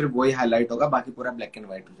कलर है सिर्फ वही हाईलाइट होगा, बाकी पूरा ब्लैक एंड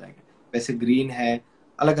व्हाइट हो जाएगा। वैसे ग्रीन है,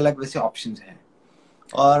 अलग अलग वैसे ऑप्शंस हैं।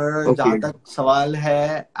 और ओके। जहाँ तक सवाल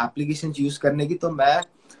है एप्लीकेशन यूज करने की, तो मैं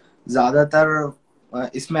ज्यादातर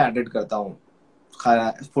इसमें एडिट करता हूँ।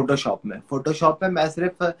 फोटोशॉप में मैं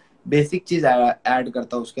सिर्फ बेसिक चीज ऐड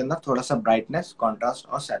करता हूँ उसके अंदर, थोड़ा सा ब्राइटनेस, कॉन्ट्रास्ट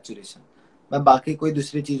और सैचुरेशन। मैं बाकी कोई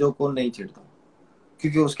दूसरी चीजों को नहीं छेड़ता हूँ,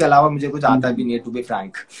 क्योंकि उसके अलावा मुझे कुछ आता भी नहीं है, टू बी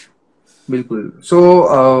फ्रैंक। बिल्कुल।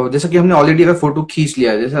 सो जैसा कि हमने ऑलरेडी अगर फोटो खींच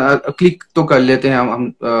लिया है, जैसे क्लिक तो कर लेते हैं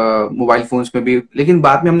हम मोबाइल फोन्स में भी, लेकिन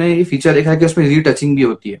बाद में हमने ये फीचर देखा है कि उसमें रीटचिंग भी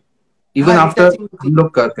होती है इवन हाँ, आफ्टर रिटचिंग होती हम है।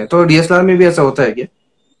 लोग करते हैं, तो डीएसएलआर में भी ऐसा होता है क्या?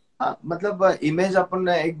 हाँ, मतलब इमेज अपन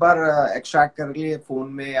एक बार एक्सट्रैक्ट कर लिए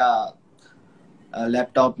फोन में या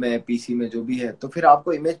लैपटॉप में, पीसी में, जो भी है, तो फिर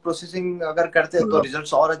आपको इमेज प्रोसेसिंग अगर करते हैं तो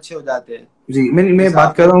रिजल्ट्स और अच्छे हो जाते हैं। जी, मैं जैसे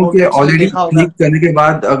बात कर आपने रहा हूँ कि पोर्ट्रेट्स में ऑलरेडी देखा होगा। क्लिक करने के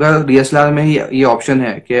बाद अगर डीएसएलआर में ही ये ऑप्शन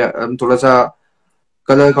है कि हम थोड़ा सा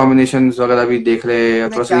कलर कॉम्बिनेशंस वगैरह भी देख ले या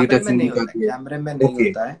नहीं, थोड़ा सा कैमरे में रीटचिंग भी नहीं कर होता है, ले। कैमरे में नहीं ओके।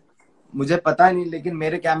 होता है। मुझे पता नहीं, लेकिन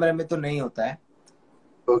मेरे कैमरे में तो नहीं होता है।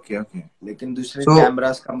 ओके। ओके। लेकिन दूसरे सो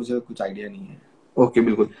कैमरास का मुझे कुछ आइडिया नहीं है। ओके,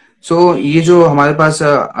 बिल्कुल। सो ये जो हमारे पास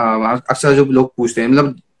अक्सर जो लोग पूछते हैं,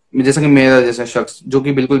 मतलब जैसा कि मेरा जैसा शख्स जो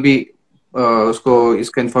कि बिल्कुल भी उसको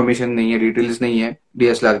इसका इन्फॉर्मेशन नहीं है, डिटेल्स नहीं है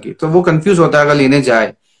डीएसएलआर की, तो वो कंफ्यूज होता है अगर लेने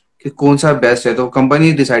जाए कि कौन सा बेस्ट है, तो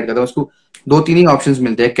कंपनी डिसाइड करता है उसको। दो तीन ही ऑप्शंस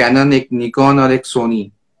मिलते हैं, कैनन, एक निकॉन और एक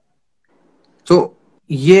सोनी। तो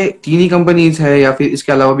ये तीन ही कंपनीज है या फिर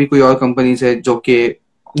इसके अलावा भी कोई और कंपनीज है जो कि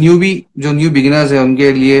न्यू बिगिनर्स है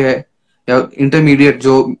उनके लिए है, या इंटरमीडिएट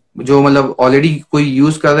जो जो मतलब ऑलरेडी कोई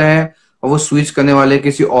यूज कर रहे हैं और वो स्विच करने वाले हैं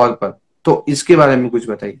किसी और पर? तो इसके बारे में कुछ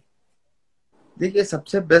बताइए। देखिए,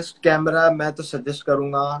 सबसे बेस्ट कैमरा मैं तो सजेस्ट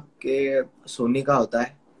करूंगा कि सोनी का होता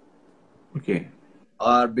है। ओके।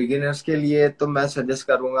 और बिगिनर्स के लिए तो मैं सजेस्ट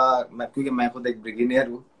करूंगा, मैं क्योंकि मैं खुद एक बिगिनर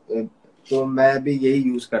हूँ, तो मैं भी यही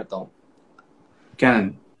यूज करता हूँ। कैनन।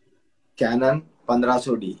 कैनन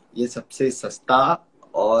 1500D, ये सबसे सस्ता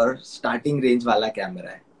और स्टार्टिंग रेंज वाला कैमरा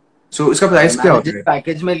है। सो इसका और प्राइस क्या मैंने जिस होता है?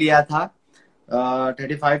 पैकेज में लिया था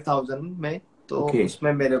 35,000 में, तो ओके।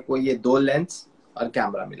 उसमें मेरे को ये दो लेंस और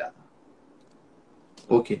कैमरा मिला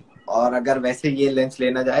था। ओके। और अगर वैसे ये लेंस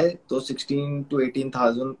लेना जाए तो 16 to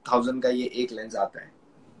 18,000 का ये एक लेंस आता है।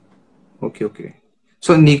 ओके। ओके।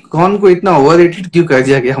 सो निकॉन को इतना ओवररेटेड क्यों कर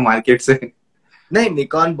दिया गया मार्केट से? नहीं,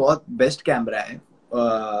 निकॉन बहुत बेस्ट कैमरा है।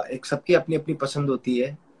 एक सबकी अपनी अपनी पसंद होती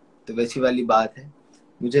है, तो वैसी वाली बात है।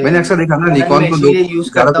 मुझे मैंने अक्सर देखा ना, कैनन में निकॉन को लोग इसीलिए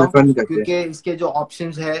यूज ज्यादा करता हूँ प्रेफर नहीं करते। क्योंकि इसके जो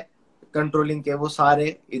ऑप्शंस है कंट्रोलिंग के, वो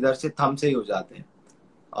सारे इधर से थंब से ही हो जाते हैं।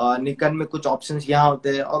 और निकन में कुछ ऑप्शंस यहाँ होते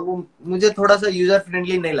हैं और वो मुझे थोड़ा सा यूजर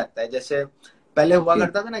फ्रेंडली नहीं लगता है। जैसे पहले हुआ ओके।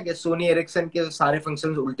 करता था ना कि सोनी एरिक्सन के सारे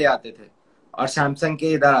फंक्शंस उल्टे आते थे और सैमसंग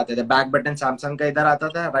के इधर आते थे। बैक बटन सैमसंग का इधर आता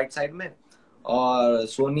था राइट साइड में, और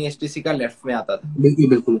सोनी एसटीसी का लेफ्ट में आता था। बिल्कुल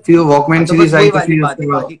बिल्कुल, फिर वो हाँ, वॉकमैन तो बस सीरीज आई वही तो वाली फिर बात है,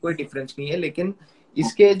 उसका। बाकी कोई डिफरेंस नहीं है। लेकिन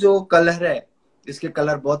इसके जो कलर है, इसके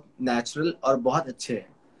कलर बहुत नेचुरल और बहुत अच्छे हैं।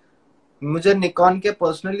 मुझे निकॉन के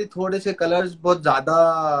पर्सनली थोड़े से कलर्स बहुत ज्यादा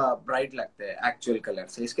ब्राइट लगते हैं एक्चुअल कलर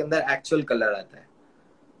से। इसके अंदर एक्चुअल कलर आता है।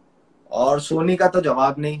 और सोनी का तो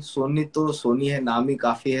जवाब नहीं, सोनी तो सोनी है, नाम ही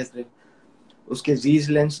काफी है सिर्फ। उसके जीज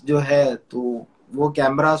लेंस जो है, तो वो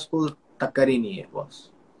कैमरा उसको टक्कर ही नहीं है बॉस।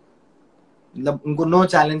 मतलब उनको नो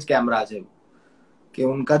चैलेंज कैमराज है। कि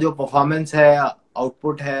उनका जो परफॉर्मेंस है,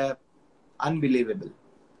 आउटपुट है, अनबिलीवेबल।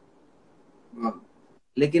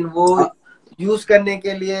 लेकिन वो यूज करने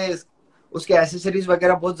के लिए उसके एसेसरीज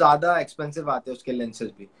वगैरह बहुत ज्यादा एक्सपेंसिव आते हैं, उसके लेंसेज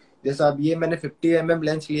भी। जैसे अब ये मैंने 50 mm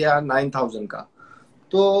लेंस लिया 9000 का,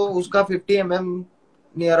 तो उसका 50 mm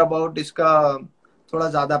नियर अबाउट इसका थोड़ा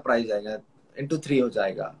ज्यादा प्राइस आएगा, × 3 हो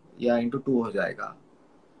जाएगा या × 2 हो जाएगा।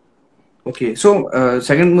 ओके, सो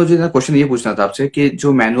सेकंड मुझे ना क्वेश्चन ये पूछना था आपसे कि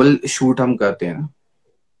जो मैनुअल शूट हम करते हैं ना,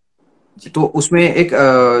 जी। तो उसमें एक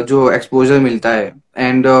जो एक्सपोजर मिलता है,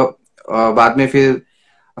 एंड बाद में फिर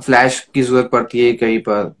फ्लैश की जरूरत पड़ती है, कहीं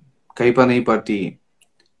पर नहीं पड़ती।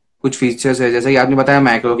 कुछ फीचर्स है जैसे कि आपने बताया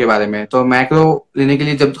मैक्रो के बारे में, तो मैक्रो लेने के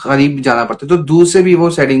लिए जब करीब जाना पड़ता है तो दूर से भी वो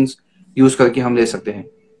सेटिंग्स यूज करके हम ले सकते हैं।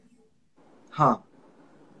 हाँ,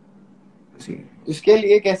 जी। इसके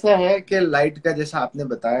लिए कैसा है कि लाइट का जैसा आपने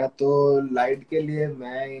बताया, तो लाइट के लिए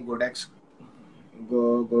मैं गोडेक्स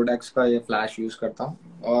का ये फ्लैश यूज करता हूँ।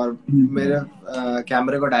 और मेरे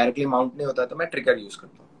कैमरे को डायरेक्टली माउंट नहीं होता, तो मैं ट्रिगर यूज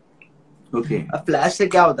करता हूँ। ओके। अब फ्लैश से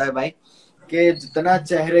क्या होता है भाई, कि जितना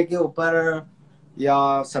चेहरे के ऊपर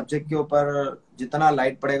या सब्जेक्ट के ऊपर जितना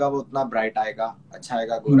लाइट पड़ेगा वो उतना ब्राइट आएगा, अच्छा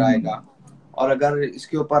आएगा, गोरा आएगा। और अगर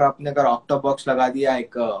इसके ऊपर आपने अगर ऑक्टा बॉक्स लगा दिया,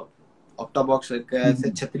 एक ऑक्टा बॉक्स एक ऐसे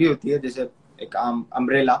छतरी होती है जैसे एक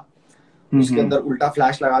अम्ब्रेला, उसके अंदर उल्टा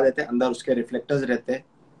फ्लैश लगा देते हैं, अंदर उसके रिफ्लेक्टर्स रहते हैं,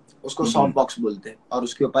 उसको सॉफ्ट बॉक्स बोलते हैं। और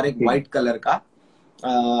उसके ऊपर एक ओके। व्हाइट कलर का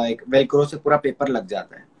एक वेलक्रो से पूरा पेपर लग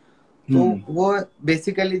जाता है। तो वो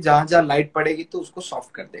बेसिकली जहां जहां लाइट पड़ेगी तो उसको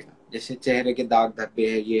सॉफ्ट कर देगा। जैसे चेहरे के दाग धब्बे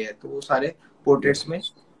है, ये है, तो वो सारे यस। पोर्ट्रेट्स में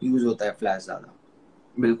यूज होता है फ्लैश ज्यादा।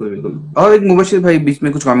 बिल्कुल बिल्कुल। और एक मुबशिर भाई, बीच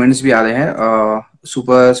में कुछ कमेंट्स भी आ रहे हैं।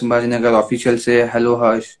 सुपर संभाजीनगर ऑफिशियल से हेलो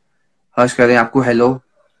हर्ष, हर्ष कह रहे हैं आपको हेलो।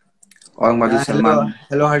 और मौजूद हेलो सलमान।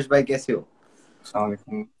 हेलो हर्ष भाई, कैसे हो? अस्सलाम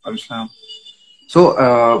वालेकुम। अस्सलाम। सो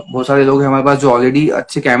बहुत सारे लोग हैं हमारे पास जो ऑलरेडी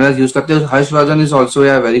अच्छे कैमरास यूज करते हैं। हर्षवर्धन इज ऑल्सो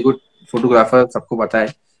या वेरी गुड फोटोग्राफर, सबको पता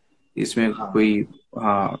है, इसमें हाँ, कोई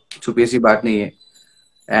हाँ छुपी सी बात नहीं है।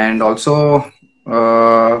 एंड ऑल्सो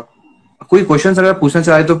कोई क्वेश्चन अगर पूछना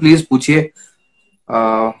चाहे तो प्लीज पूछिए।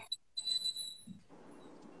 अ,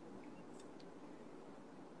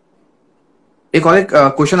 एक और एक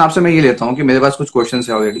क्वेश्चन आपसे मैं ये लेता हूँ कि मेरे पास कुछ क्वेश्चन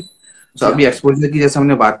है ऑलरेडी। तो जी अभी हाँ। एक्सपोजर की जैसे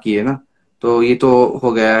हमने बात की है ना, तो ये तो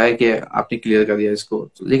हो गया है कि आपने क्लियर कर दिया इसको।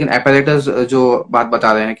 लेकिन एपेरेटस जो बात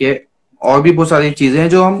बता रहे हैं कि और भी बहुत सारी चीजें हैं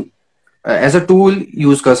जो हम एज अ टूल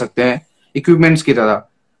यूज कर सकते हैं, इक्विपमेंट्स की तरह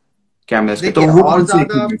कैमरास के, तो देखिए, वो और कौन से ज्यादा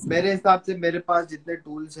इक्विपमेंट्स हैं? मेरे हिसाब से मेरे पास जितने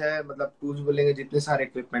टूल्स है, मतलब टूल्स बोलेंगे, जितने सारे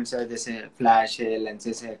इक्विपमेंट्स है, जैसे फ्लैश है,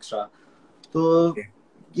 लेंसेज है एक्स्ट्रा, तो Okay.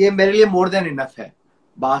 ये मेरे लिए मोर देन इनफ है।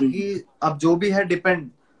 बाकी हम्म। अब जो भी है डिपेंड।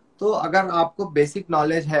 तो अगर आपको बेसिक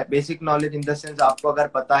नॉलेज है, basic knowledge in the sense आपको अगर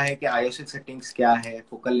पता है कि आईएसओ सेटिंग्स क्या है,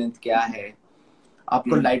 फोकल लेंथ क्या है,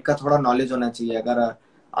 आपको हम्म। लाइट का थोड़ा नॉलेज होना चाहिए। अगर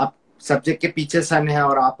आप सब्जेक्ट के पीछे सन है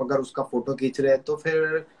और आप अगर उसका फोटो खींच रहे हैं, तो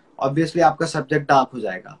फिर ऑब्वियसली आपका सब्जेक्ट डार्क हो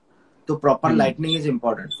जाएगा। तो proper hmm. Lightning is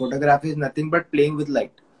important. Photography is nothing but playing with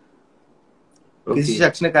light. किसी ओके।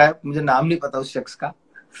 शख्स ने कहा है, मुझे नाम नहीं पता उस शख्स का।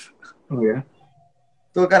 हो गया।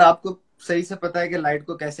 तो अगर आपको सही से पता है कि लाइट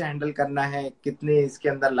को कैसे हैंडल करना है, कितनी इसके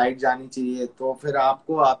अंदर लाइट जानी चाहिए, तो फिर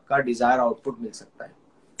आपको आपका डिजायर आउटपुट मिल सकता है।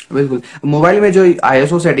 बिल्कुल। मोबाइल में जो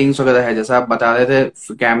आईएसओ सेटिंग्स वगैरह है, जैसा आप बता रहे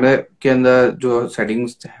थे, कैमरे के अंदर जो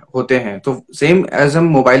सेटिंग्स होते हैं, तो सेम एज हम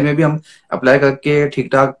मोबाइल में भी हम अप्लाई करके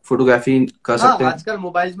ठीक ठाक फोटोग्राफी कर हाँ, सकते हैं। आजकल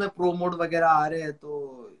मोबाइल्स में प्रो मोड वगैरह आ रहे हैं,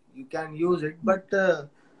 तो you can use it, but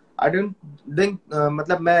I don't think,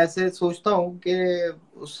 मतलब मैं ऐसे सोचता हूँ कि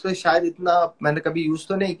उससे शायद इतना मैंने कभी यूज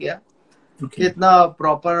तो नहीं किया ओके। कि इतना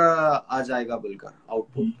प्रॉपर आ जाएगा बोलकर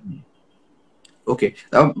आउटपुट। ओके।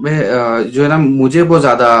 अब मैं जो है ना, मुझे बहुत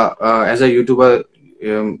ज्यादा एज अ यूट्यूबर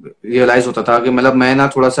रियलाइज होता था कि मतलब मैं ना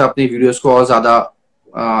थोड़ा सा अपनी वीडियोस को और ज्यादा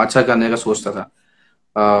अच्छा करने का सोचता था।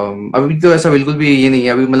 अभी तो ऐसा बिल्कुल भी ये नहीं है।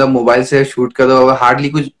 अभी मतलब मोबाइल से शूट करो और हार्डली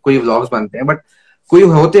कुछ कोई व्लॉग्स बनते हैं, बट कोई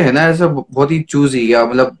होते हैं ना ऐसा बहुत ही चूजी, या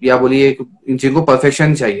मतलब या बोलिए जिनको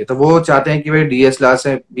परफेक्शन चाहिए, तो वो चाहते हैं कि भाई डीएसएलआर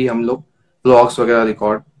से भी हम लोग व्लॉग्स वगैरह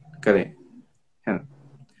रिकॉर्ड करें, है ना।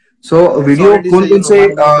 सो वीडियो सॉरी टू कौन से यू कौन से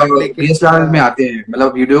नुमान भाई, बट लेकिन डीएसएलआर में आते हैं,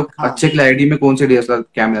 मतलब वीडियो हाँ, अच्छे क्लैरिटी में कौन से डीएसएलआर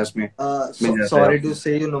कैमरास में मिल जाता है सॉरी आपको? टू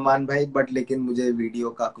से यू नुमान भाई, बट लेकिन मुझे वीडियो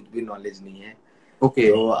का कुछ भी नॉलेज नहीं है। ओके।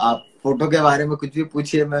 तो आप फोटो के बारे में कुछ भी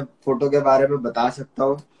पूछिए, मैं फोटो के बारे में बता सकता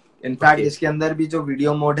हूँ। In fact okay. इसके अंदर भी जो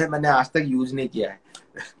वीडियो मोड है, मैंने आज तक यूज नहीं किया है।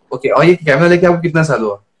 ओके, और ये कैमरा लेके आपको कितना साल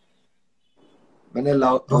हुआ? मैंने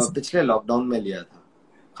दो- पिछले लॉकडाउन में लिया था।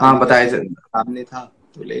 हाँ खाली बताए बैठे थे। थे, काम नहीं था,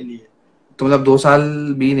 तो ले लिए। तो मतलब 2 साल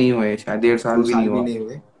भी नहीं हुए, शायद 1.5 साल दो भी नहीं साल भी हुआ। नहीं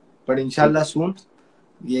हुए, पर इंशाल्लाह सून।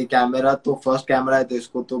 ये कैमरा तो फर्स्ट कैमरा है, तो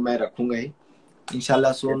इसको तो मैं रखूंगा ही।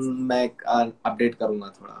 इंशाल्लाह सून मैं अपडेट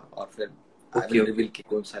करूंगा थोड़ा, और फिर I okay will okay. Reveal कि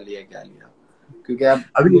कौन सा लिया, क्या लिया। क्योंकि अब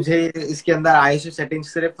अभी मुझे इसके अंदर आईएसओ सेटिंग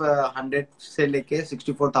सिर्फ 100 से लेके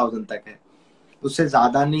 64,000 तक है, उससे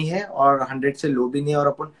ज्यादा नहीं है और 100 से लो भी नहीं है। और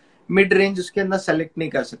अपन मिड रेंज उसके अंदर सेलेक्ट नहीं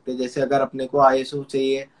कर सकते। जैसे अगर अपने को आईएसओ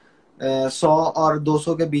चाहिए 100 और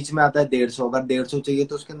 200 के बीच में आता है 150, अगर 150 चाहिए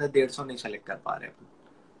तो उसके अंदर 150 नहीं सेलेक्ट कर पा रहे अपन।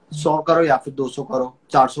 100 करो या फिर 200 करो,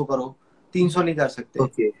 400 करो, 300 नहीं कर सकते,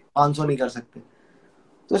 ओके। 500 नहीं कर सकते।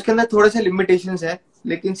 तो उसके अंदर थोड़े से लिमिटेशंस है,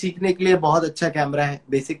 लेकिन सीखने के लिए बहुत अच्छा कैमरा है,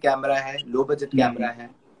 बेसिक कैमरा है, लो बजट कैमरा है।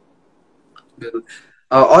 बिल्कुल।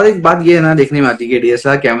 और एक बात ये है ना, देखने में आती है कि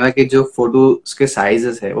डीएसएलआर कैमरा के जो फोटोज के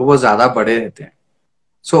साइजेस है वो बहुत ज्यादा बड़े रहते हैं।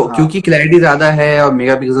 हाँ, क्योंकि क्लैरिटी ज्यादा है और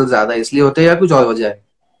मेगापिक्सल ज्यादा है, इसलिए होते हैं या कुछ और वजह है?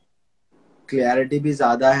 क्लियरिटी भी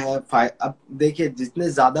ज्यादा है। अब देखिए, जितने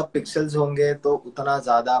ज्यादा पिक्सल्स होंगे तो उतना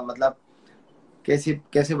ज्यादा, मतलब कैसे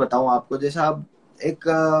कैसे बताऊं आपको। जैसा अब एक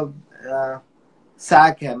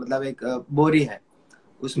सैक है, मतलब एक बोरी है,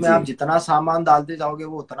 उसमें जी। आप जितना सामान डालते जाओगे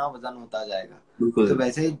वो उतना वजन होता जाएगा। तो बिल्कुल।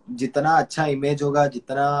 वैसे ही जितना अच्छा इमेज होगा,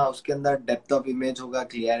 जितना उसके अंदर डेप्थ ऑफ इमेज होगा,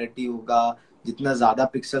 क्लियरिटी होगा, जितना ज्यादा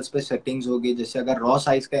पिक्सल्स पे सेटिंग्स होगी, जैसे अगर रॉ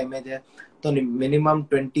साइज का इमेज है तो मिनिमम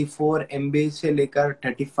 24 MB से लेकर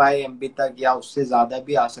 35 MB तक या उससे ज्यादा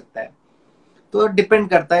भी आ सकता है। तो डिपेंड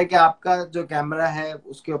करता है कि आपका जो कैमरा है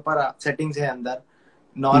उसके ऊपर सेटिंग्स है अंदर,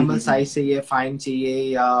 नॉर्मल साइज चाहिए, फाइन चाहिए,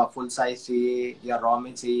 या फुल साइज चाहिए, या रॉ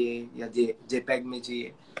में चाहिए, या जेपेग में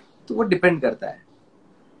चाहिए। तो वो डिपेंड करता है।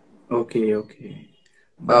 Okay okay.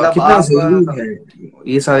 मतलब कितना आप जरूरी है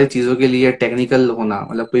ये सारी चीजों के लिए टेक्निकल होना,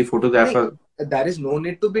 मतलब कोई नहीं, photographer? There is no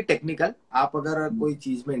need to be technical. आप अगर कोई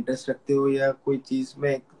चीज में इंटरेस्ट रखते हो या कोई चीज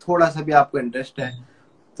में थोड़ा सा भी आपको इंटरेस्ट है,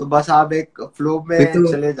 तो बस आप एक फ्लो फिर में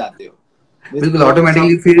तो चले जाते हो, विद बिल्कुल फ्लो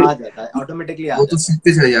ऑटोमेटिकली सब फिर आ जाता है, ऑटोमेटिकली आ वो तो जाता है।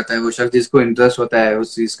 सीखते चले जाता है, वो शख्स जिसको इंटरेस्ट होता है,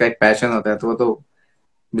 उस चीज का एक पैशन होता है, तो वो तो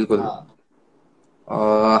बिल्कुल। हाँ,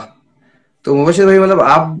 अ, तो मुबशिर भाई, मतलब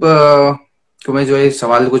आप को मैं जो ये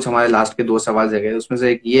सवाल, कुछ हमारे लास्ट के दो सवाल जगह उसमें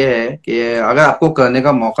से एक ये है कि अगर आपको करने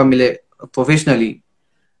का मौका मिले प्रोफेशनली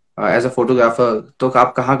एज अ फोटोग्राफर, तो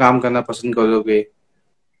आप कहाँ काम करना पसंद करोगे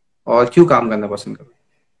और क्यों काम करना पसंद करोगे?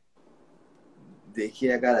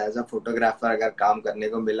 देखिए, अगर एज अ फोटोग्राफर अगर काम करने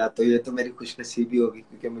को मिला तो ये तो मेरी खुशनसीबी होगी,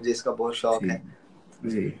 क्योंकि मुझे इसका बहुत शौक जी है।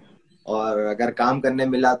 जी। और अगर काम करने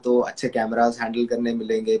मिला तो अच्छे कैमरास हैंडल करने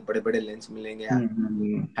मिलेंगे, बड़े बड़े लेंस मिलेंगे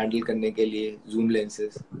हम्म। हैंडल करने के लिए, जूम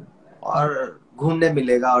लेंसेज। और घूमने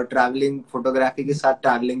मिलेगा, और ट्रैवलिंग, फोटोग्राफी के साथ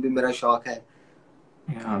ट्रैवलिंग भी मेरा शौक है।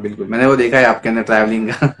 हाँ बिल्कुल, मैंने वो देखा है आपके अंदर ट्रैवलिंग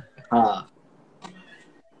का। हाँ,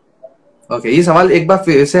 ओके, ये सवाल एक बार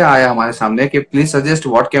फिर से आया हमारे सामने कि please suggest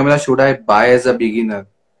what camera should I buy as a beginner.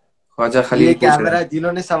 Khwaja ये खलील पूछ रहे कैमरा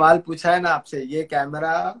जिन्होंने सवाल पूछा है ना आपसे, ये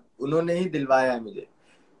कैमरा उन्होंने ही दिलवाया है मुझे।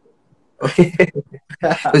 हैं।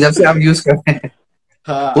 तो जब से आप यूज कर रहे हैं,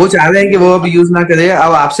 वो हाँ, चाह रहे हैं कि मेरे वो अब पास। यूज ना करे,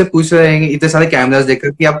 अब आपसे पूछ रहे हैं इतने सारे कैमरास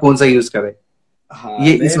देखकर कि आप कौन सा यूज करें। हाँ,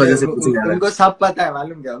 ये इस नहीं नहीं, वजह से पूछे जा रहा उनको सब पता है,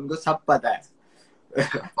 मालूम क्या, उनको सब पता है। है।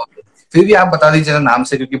 फिर भी आप बता दीजिए ना नाम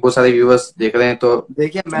से, क्योंकि बहुत सारे व्यूअर्स देख रहे हैं तो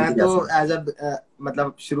देखिए, मैं समझे तो कैसे। एज अ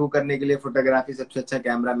मतलब शुरू करने के लिए फोटोग्राफी सबसे अच्छा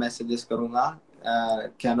कैमरा मैं सजेस्ट करूंगा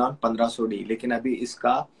कैनन 1500D। लेकिन अभी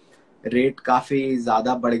इसका रेट काफी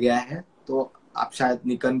ज्यादा बढ़ गया है, तो आप शायद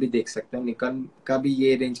निकन भी देख सकते हैं। निकन का भी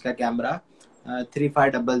ये रेंज का कैमरा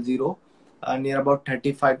 3500 नियर अबाउट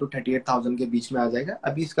 35 to 38,000 के बीच में आ जाएगा।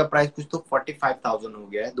 अभी इसका प्राइस कुछ तो 45,000 हो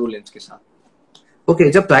गया है, दो लेंस के साथ। ओके,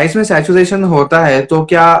 जब प्राइस में सैचुरेशन होता है तो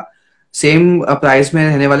क्या सेम प्राइस में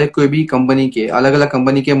रहने वाले कोई भी कंपनी के, अलग अलग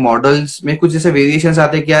कंपनी के मॉडल्स में कुछ जैसे वेरिएशंस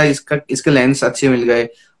आते हैं क्या? इसका इसके लेंस अच्छे मिल गए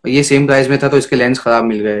और ये सेम प्राइस में था तो इसके लेंस खराब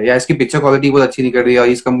मिल गए, या इसकी पिक्चर क्वालिटी बहुत अच्छी निकल रही है और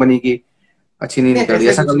इस कंपनी की अच्छी नहीं नहीं, निकल रही,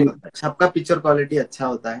 ऐसे ऐसा कुछ कभी? नहीं होता है, सबका पिक्चर क्वालिटी अच्छा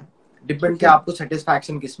होता है। डिपेंड कि ओके। आपको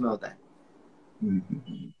सेटिस्फैक्शन किस में होता है।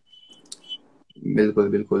 बिल्कुल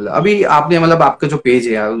बिल्कुल। अभी आपने मतलब आपका जो पेज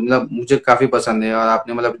है यार, मतलब मुझे काफी पसंद है, और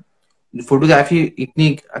आपने मतलब फोटोग्राफी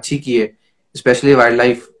इतनी अच्छी की है, स्पेशली वाइल्ड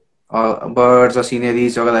लाइफ और बर्ड्स और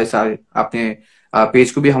सीनरीज वगैरह सारे आपने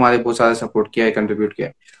पेज को भी हमारे बहुत सारा सपोर्ट किया है, कंट्रीब्यूट किया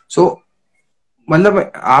है। सो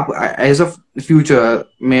मतलब आप एज अ फ्यूचर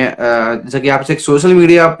में जैसा कि आप एक सोशल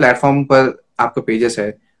मीडिया प्लेटफॉर्म पर आपका पेजेस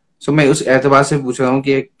है, सो मैं उस एतबार से पूछ रहा हूँ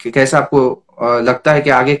कि कैसा आपको लगता है कि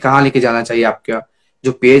आगे कहाँ लेके जाना चाहिए आपका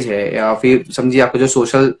जो पेज है, या फिर समझिए आपका जो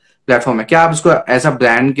सोशल प्लेटफॉर्म है, क्या आप इसको एज अ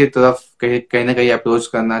ब्रांड की तरफ कहीं कहीं ना कहीं अप्रोच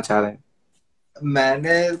करना चाह रहे हैं?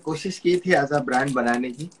 मैंने कोशिश की थी एज अ ब्रांड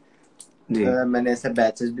बनाने की। जी मैंने ऐसे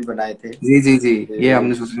बैचेस भी बनाए थे। जी जी जी। ये तो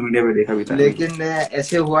हमने सोशल मीडिया पे देखा भी था, बिल्कुल। लेकिन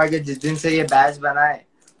ऐसे हुआ कि जिस दिन से ये बैच बनाए,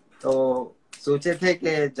 तो सोचे थे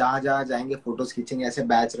कि जहां जहां जाएंगे फोटोज खींचेंगे, ऐसे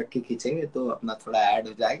बैच रख के खींचेंगे तो अपना थोड़ा ऐड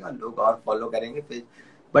हो जाएगा, लोग और फॉलो करेंगे पेज।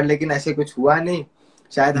 बट लेकिन ऐसे कुछ हुआ नहीं।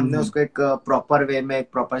 शायद हमने हम्म। उसको एक प्रॉपर वे में, एक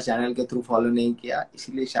प्रॉपर चैनल के थ्रू फॉलो नहीं किया,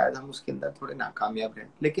 इसीलिए शायद हम उसके अंदर थोड़े नाकामयाब रहे।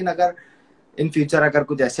 लेकिन अगर इन फ्यूचर अगर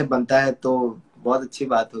कुछ ऐसे बनता है तो बहुत अच्छी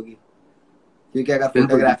बात होगी, क्योंकि अगर बिल्कुल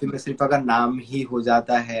फोटोग्राफी बिल्कुल। में सिर्फ अगर नाम ही हो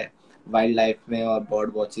जाता है वाइल्ड लाइफ में और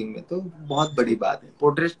बर्ड वॉचिंग में, तो बहुत बड़ी बात है।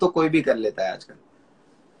 पोर्ट्रेट्स तो कोई भी कर लेता है आजकल।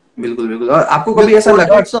 बिल्कुल बिल्कुल। और आपको मुझे कभी तो ऐसा लगा?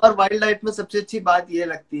 पोर्ट्रेट्स और वाइल्ड लाइफ में सबसे अच्छी बात ये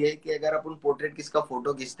लगती है कि अगर अपन पोर्ट्रेट किसका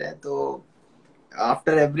फोटो खींचते हैं तो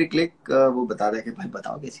आफ्टर एवरी क्लिक वो बताता है कि भाई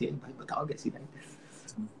बताओ कैसी है, भाई बताओ कैसी है।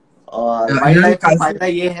 और वाइल्ड इमरान लाइफ में काजी। फायदा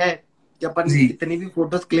ये है कि अपन जी। कितनी भी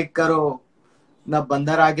फोटोज क्लिक करो, ना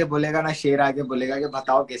बंदर आगे बोलेगा ना शेर आगे बोलेगा कि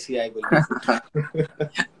बताओ कैसी आई बोल के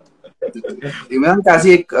फोटो। इमरान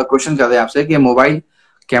काजी एक क्वेश्चन कर रहे हैं आपसे कि मोबाइल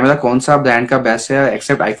कैमरा कौन सा ब्रांड का बेस्ट है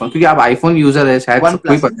एक्सेप्ट आईफोन, क्योंकि आप आईफोन यूजर है, शायद वन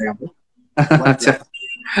सबको ही प्लस, पता है आपको। वन अच्छा।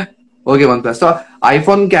 प्लस। Okay, one plus. तो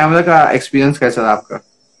आईफोन कैमरा का एक्सपीरियंस कैसा रहा आपका?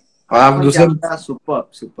 और आप आईफोन दूसरे, कैमरा सुपर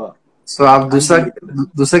सुपर, तो आप दूसरा अनबिलीवेबल।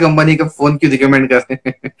 दूसरे कंपनी का फोन क्यों रिकमेंड करते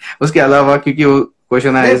हैं? उसके अलावा, क्योंकि वो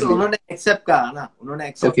क्वेश्चन आया नहीं तो इसलिए। उन्होंने एक्सेप्ट कहा ना, उन्होंने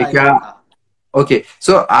एक्सेप्ट ओके, क्या? आईफोन कहा। ओके,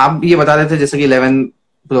 सो आप ये बता रहे थे जैसे कि 11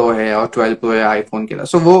 प्रो है और 12 प्रो है आईफोन के लिए,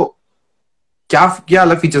 सो वो क्या क्या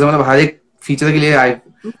अलग फीचर्स है? मतलब हर एक फीचर के लिए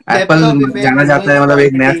डेप्थ एप्पल ऑफ इमेज, जाना जाता इमेज है, मतलब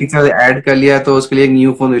एक नया क्वालिटी। फीचर ऐड कर लिया तो उसके लिए एक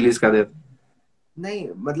न्यू फोन रिलीज कर देता नहीं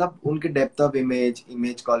मतलब उनकी depth of image,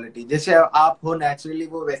 image quality जैसे आप हो नेचुरली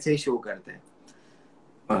वो वैसे ही शो करते हैं।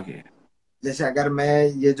 है। ओके। जैसे अगर मैं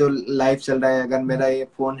ये जो लाइव चल रहा है, अगर मेरा ये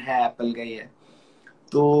फोन है एप्पल का ही है,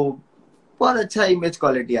 तो बहुत अच्छा इमेज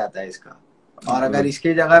क्वालिटी आता है इसका। और बिल्कुल अगर बिल्कुल।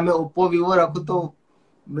 इसकी जगह मैं ओप्पो वीवो रखूँ तो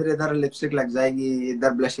मेरे इधर लिपस्टिक लग जाएगी,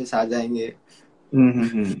 इधर ब्लशेस आ जाएंगे,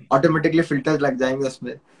 हम्म। ऑटोमेटिकली फिल्टर्स लग जाएंगे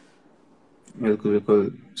उसमें। बिल्कुल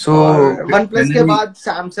बिल्कुल। सो और वन प्लस मैंने के भी। बाद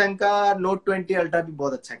सैमसंग का नोट 20 अल्ट्रा भी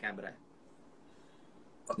बहुत अच्छा कैमरा है।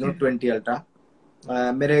 ओके। नोट 20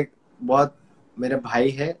 अल्ट्रा मेरे बहुत, मेरे भाई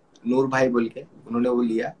है नूर भाई बोल के, उन्होंने वो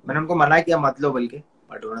लिया, मैंने उनको मना किया मत लो बोल के,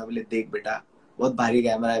 बट उन्होंने बोले देख बेटा बहुत भारी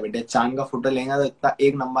कैमरा है बेटे, चांद का फोटो लेगा तो इतना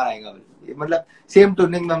एक नंबर आएगा बोले। मतलब सेम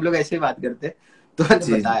टूनिंग में हम लोग ऐसे ही बात करते, तो मैंने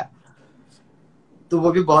जी जी। बताया। तो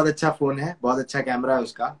वो भी बहुत अच्छा फोन है, बहुत अच्छा कैमरा है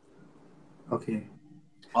उसका, ओके।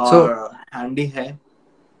 सो और हैंडी है।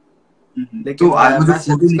 तो लेकिन आज मुझे मैं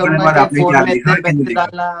फोटो सजेस्ट निकालने के करूंगा बाद कि आपने फोन क्या में इतने देखा कि नहीं पैसे देखा?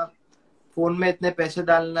 डालना, फोन में इतने पैसे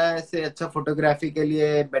डालना से अच्छा फोटोग्राफी के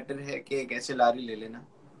लिए बेटर है कि एक एसएलआर ही ले लेना,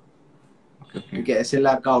 ओके ओके। क्योंकि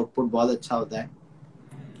एसएलआर का आउटपुट बहुत अच्छा होता है।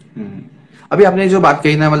 हम्म। अभी आपने जो बात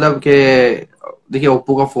कही ना, मतलब कि देखिए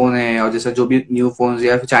ओप्पो का फोन है और जैसे जो भी न्यू फोन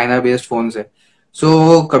या फिर चाइना बेस्ड फोन है,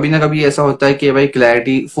 सो कभी ना कभी ऐसा होता है कि भाई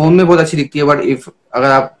क्लैरिटी फोन में बहुत अच्छी दिखती है, बट इफ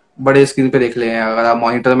अगर आप बड़े स्क्रीन पे देख ले, अगर आप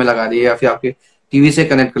मॉनिटर में लगा दिए या फिर आपके टीवी से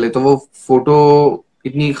कनेक्ट कर ले, तो वो फोटो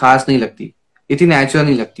इतनी खास नहीं लगती, इतनी नेचुरल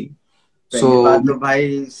नहीं लगती। सो पहली बात तो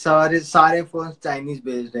भाई सारे सारे फोन चाइनीज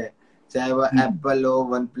बेस्ड है, चाहे वो हम्म। एप्पल हो,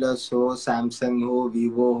 वन प्लस हो, सैमसंग हो,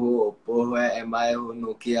 वीवो हो, ओप्पो हो, एमआई हो,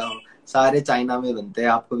 नोकिया हो, सारे चाइना में बनते हैं,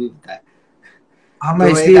 आपको भी पता है। हाँ, मैं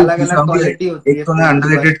तो एक इसलिए अलग पूछ रहा अलग हूँ कि क्वालिटी होती एक है तो ना फोन की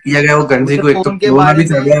बस। अंडररेटेड किया गया वो कंट्री मुझे को, एक तो फोन के कोरोना भी बारे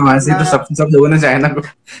चल में रहा है वहां से, इतना, तो सब लोगों ने चाइना को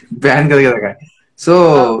बैन करके रखा है।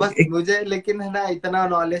 सो बस एक। मुझे लेकिन है ना इतना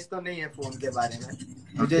नॉलेज तो नहीं है फोन के बारे में।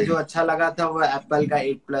 मुझे ओके। जो अच्छा लगा था वो एप्पल का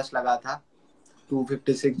 8 प्लस लगा था,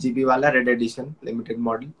 256 GB वाला रेड एडिशन लिमिटेड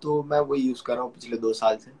मॉडल, तो मैं वो यूज कर रहा हूँ पिछले 2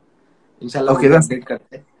 साल से। इंशाल्लाह वो ओके, भी तो अपडेट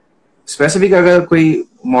करते हैं। स्पेसिफिक अगर कोई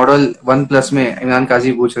मॉडल वन प्लस में इमरान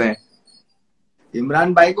काजी पूछ रहे हैं।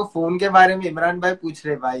 इमरान भाई को फोन के बारे में इमरान भाई पूछ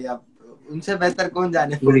रहे भाई, आप उनसे बेहतर कौन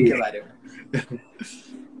जाने फोन वही। के बारे में।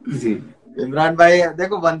 जी। इमरान भाई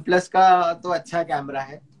देखो वन प्लस का तो अच्छा कैमरा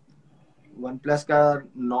है, वन प्लस का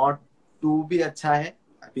नॉट 2 भी अच्छा है,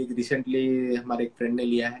 अभी रिसेंटली हमारे एक फ्रेंड ने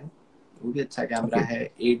लिया है, वो भी अच्छा कैमरा ओके। है,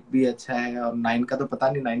 8 भी अच्छा है, और 9 का तो पता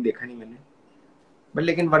नहीं, 9 देखा नहीं मैंने। बट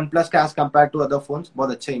लेकिन वन प्लस का as compare to other phones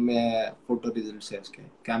बहुत अच्छे इमेज फोटो रिजल्ट है उसके,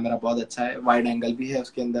 कैमरा बहुत अच्छा है, वाइड एंगल भी है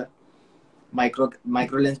उसके अंदर, माइक्रो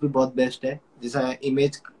माइक्रो लेंस भी बहुत बेस्ट है, जैसा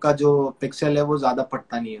इमेज का जो पिक्सल है वो ज्यादा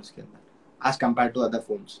फटता नहीं है उसके अंदर as compare to other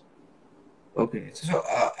phones. Okay, so,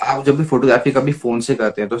 आप जब भी फोटोग्राफी कभी फोन से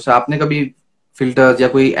करते हैं तो सर आपने कभी फिल्टर या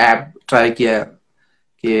कोई ऐप ट्राई किया है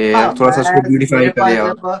हाँ कि थोड़ा सा उसको मैं, ब्यूटीफाई मेरे करे? पास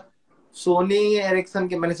और जब सोनी एरिक्सन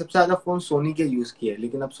के, मैंने सबसे ज्यादा फोन सोनी के यूज किए,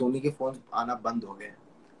 लेकिन अब सोनी के फोन आना बंद हो गए।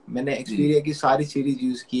 मैंने जी। एक्सपीरिया की सारी सीरीज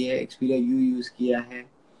यूज की है, एक्सपीरिया यू यूज किया है।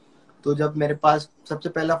 तो जब मेरे पास सबसे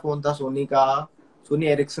पहला फोन था सोनी का, सोनी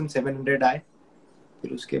एरिक्सन 700 आए,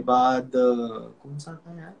 फिर उसके बाद कौन सा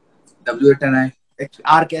था यार, W10i।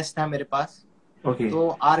 आर कैस था मेरे पास। ओके तो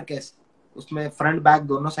आर कैस, उसमें फ्रंट बैक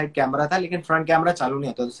दोनों साइड कैमरा था, लेकिन फ्रंट कैमरा चालू नहीं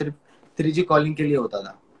होता था, सिर्फ 3G कॉलिंग के लिए होता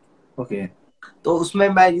था। ओके। तो उसमें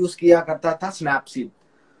मैं यूज किया करता था स्नैपसीड।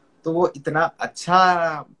 तो वो इतना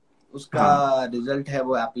अच्छा उसका हाँ, रिजल्ट है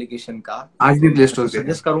वो एप्लीकेशन का। आज भी तो प्ले मैं तो स्टोर पे है।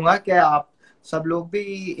 सजेस्ट करूंगा कि आप सब लोग भी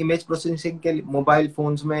इमेज प्रोसेसिंग के लिए, मोबाइल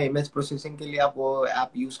फोन्स में इमेज प्रोसेसिंग के लिए आप वो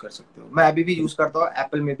ऐप यूज कर सकते हो। मैं अभी भी यूज करता हूँ,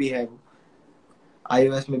 एप्पल में भी है वो,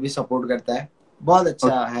 iOS में भी सपोर्ट करता है, बहुत और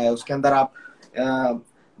अच्छा है। उसके अंदर आप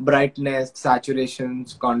ब्राइटनेस, सैचुरेशन,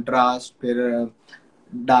 कॉन्ट्रास्ट, फिर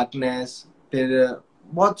डार्कनेस, फिर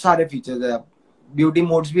बहुत सारे फीचर्स है। ब्यूटी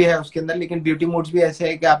मोड्स भी है उसके अंदर, लेकिन ब्यूटी मोड्स भी ऐसे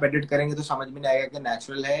है कि आप एडिट करेंगे तो समझ में नहीं आएगा कि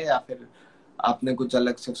नेचुरल है या फिर आपने कुछ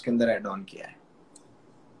अलग से उसके अंदर ऐड ऑन किया है।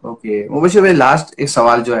 ओके, मुबशिर भाई, लास्ट एक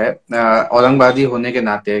सवाल जो है, औरंगाबादी होने के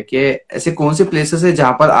नाते, कि ऐसे कौन से प्लेसेस है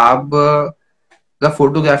जहाँ पर आप मतलब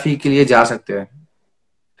फोटोग्राफी के लिए जा सकते हैं?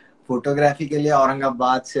 फोटोग्राफी के लिए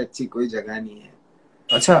औरंगाबाद से अच्छी कोई जगह नहीं है।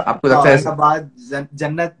 अच्छा, आपको लगता है ऐसे? औरंगाबाद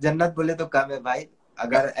जन्नत, जन्नत बोले तो कम है भाई।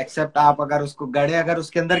 अगर एक्सेप्ट आप अगर उसको गड़े अगर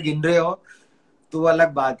उसके अंदर गिन रहे हो तो वो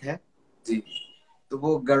अलग बात है। जी, तो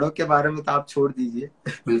वो गढ़ों के बारे में तो आप छोड़ दीजिए।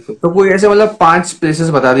 बिल्कुल। तो कोई ऐसे मतलब 5 प्लेसेस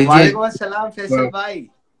बता दीजिए। वालेकुम अस्सलाम फैसल भाई।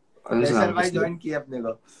 फैसल भाई फैसल। ज्वाइन किया अपने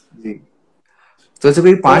को। जी। तो ऐसे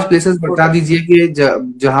कोई तो 5 प्लेसेस बता फोटो, दीजिए कि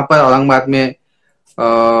जहाँ पर औरंगाबाद में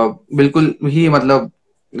बिल्कुल ही मतलब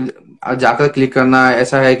जाकर क्लिक करना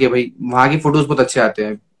ऐसा है कि भाई वहां की फोटोज बहुत अच्छे आते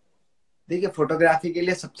हैं। देखिए फोटोग्राफी के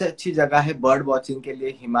लिए सबसे अच्छी जगह है बर्ड वॉचिंग के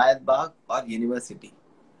लिए हिमायत बाग और यूनिवर्सिटी,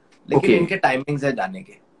 लेकिन ओके। इनके टाइमिंग्स है जाने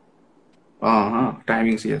के। हाँ हाँ,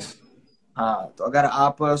 टाइमिंग्स, यस। हाँ, तो अगर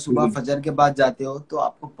आप सुबह फजर के बाद जाते हो तो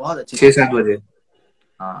आपको बहुत अच्छे 6-7 फोटोज बजे। मिलेंगे।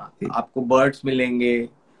 हाँ, जी आपको बर्ड्स मिलेंगे,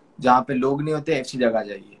 जहाँ पे लोग नहीं होते ऐसी जगह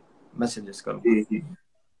जाइए, मैं सजेस्ट करूंगा। जी जी।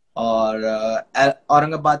 और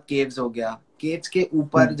औरंगाबाद केव्स हो गया, केव्स के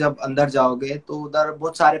ऊपर हम्म। जब अंदर जाओगे तो उधर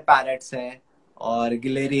बहुत सारे पैरेट्स हैं और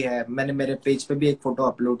गिलेरी है। मैंने मेरे पेज पे भी एक फोटो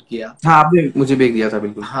अपलोड किया। हाँ, आपने मुझे भेज दिया था,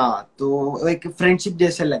 बिल्कुल। हाँ, तो एक फ्रेंडशिप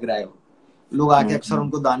जैसे लग रहा है वो। लोग आके अक्सर हम्म।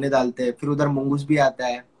 उनको दाने डालते हैं, फिर उधर मंगूस भी आता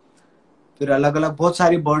है, फिर अलग अलग बहुत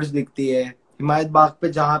सारी बर्ड्स दिखती है। हिमायत बाग पे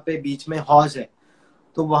जहाँ पे बीच में हॉज है,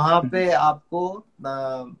 तो वहां हम्म, पे आपको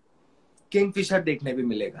किंग फिशर देखने भी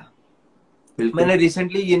मिलेगा। बिल्कुल। मैंने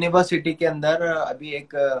रिसेंटली यूनिवर्सिटी के अंदर अभी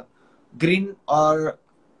एक ग्रीन और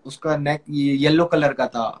उसका नेक येलो कलर का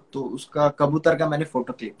था, तो उसका कबूतर का मैंने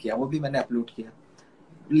फोटो क्लिक किया, वो भी मैंने अपलोड किया।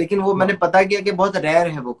 लेकिन वो मैंने पता किया कि बहुत रेयर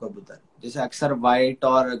है वो कबूतर, जैसे अक्सर व्हाइट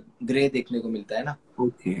और ग्रे देखने को मिलता है ना।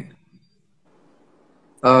 ओके।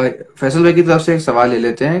 फैसल भाई की तरफ से एक सवाल ले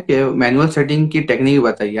लेते हैं कि मैनुअल सेटिंग की टेक्निक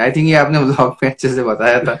बताइए। आई थिंक ये आपने ब्लॉग में अच्छे से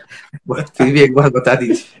बताया था, बट फिर भी एक बार बता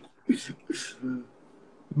दीजिए।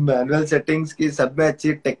 मैनुअल सेटिंग्स की सब में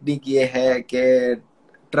अच्छी टेक्निक ये है कि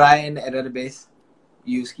try and error base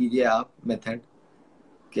use कीजिए आप मेथड,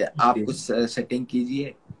 कि आप जी। कुछ सेटिंग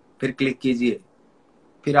कीजिए, फिर क्लिक कीजिए,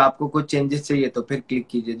 फिर आपको कुछ चेंजेस चाहिए तो फिर क्लिक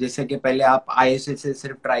कीजिए। जैसे कि पहले आप आईएसओ से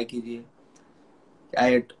सिर्फ ट्राई कीजिए,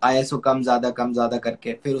 आईएसओ कम ज्यादा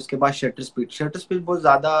करके, फिर उसके बाद शटर स्पीड बहुत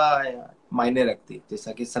ज्यादा मायने रखती है,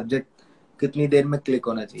 जैसा कि सब्जेक्ट कितनी देर में क्लिक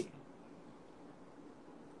होना चाहिए।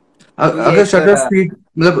 तो ये अगर एक शटर स्पीड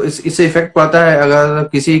मतलब इससे इफेक्ट पड़ता है, अगर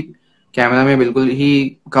किसी कैमरा में बिल्कुल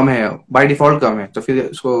ही कम है, बाय डिफॉल्ट कम है, तो फिर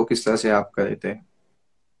उसको किस तरह से आप कर देते हैं?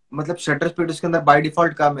 मतलब शटर स्पीड उसके अंदर बाय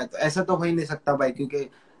डिफॉल्ट कम है, तो ऐसा तो हो ही नहीं सकता भाई, क्योंकि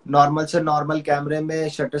नॉर्मल से नॉर्मल कैमरे में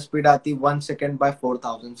शटर स्पीड आती 1 सेकेंड बाय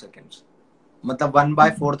 4,000 सेकेंड्स, मतलब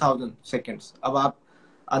 1/4000 सेकेंड्स। अब आप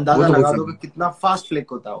वो अंदाजा तो बहुत लगा दो कि ज्यादा, कितना फास्ट क्लिक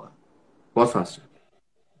होता होगा। बहुत फास्ट।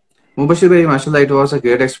 मुबशिर भाई, माशाल्लाह, it was a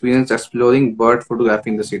great experience exploring bird photography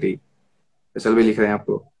in the city. Faisal भाई लिख रहे हैं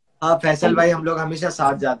आपको। हाँ फैसल और भाई, हम लोग हमेशा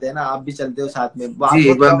साथ जाते हैं ना, आप भी चलते हो साथ में, जी, आप एक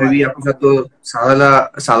बहुत बार कम मैं भी आते हो आपके साथ घूमने। तो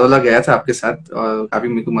सारोला सारोला गया था आपके साथ, और काफी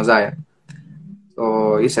मेरे को मजा आया।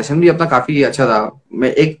 तो ये सेशन भी अपना काफी अच्छा था।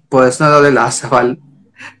 मैं एक पर्सनल और लास्ट सवाल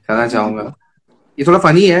करना जी जी चाहूंगा। बोलो। ये थोड़ा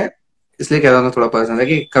फनी है, इसलिए कह रहा हूँ, थोड़ा पर्सनल है,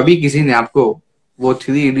 कि कभी किसी ने आपको वो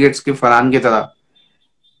 3 इडियट्स के फरहान की तरह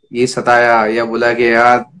ये सताया या बोला कि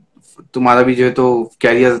यार तुम्हारा भी जो है तो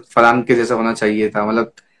कैरियर फरहान के जैसा होना चाहिए था,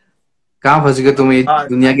 मतलब कहाँ फंस गए तुम, ये हाँ,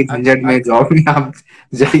 दुनिया की झंझट में, जॉब में आप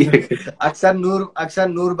जाइए। अक्सर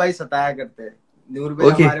नूर भाई सताया करते हैं। नूर भाई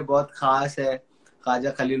ओके। हमारे बहुत खास है,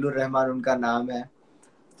 ख्वाजा खलीलुर रहमान उनका नाम है।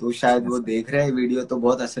 तो शायद वो देख रहे हैं वीडियो तो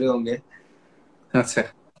बहुत हंस रहे होंगे। अच्छा।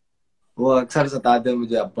 वो अक्सर सताते हैं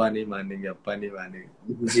मुझे, अप्पा नहीं मानेंगे, अप्पा नहीं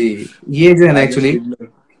मानेंगे। जी। ये जो है ना, राजा एक्चुअली शिवलर।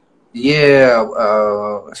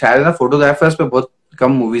 ये शायद ना फोटोग्राफर्स पे बहुत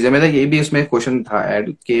कम मूवीज है। मेरा ये भी इसमें क्वेश्चन था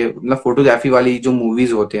ऐड कि मतलब फोटोग्राफी वाली जो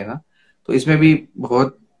मूवीज होते हैं ना, तो इसमें भी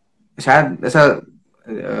बहुत शायद ऐसा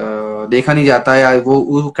देखा नहीं जाता, या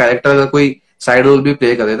वो कैरेक्टर अगर कोई साइड रोल भी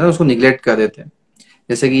प्ले कर देता है तो उसको निग्लेक्ट कर देते हैं।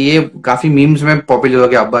 जैसे कि ये काफी मीम्स में पॉपुलर हो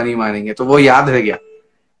गया, अब्बा नहीं मानेंगे, तो वो याद रह गया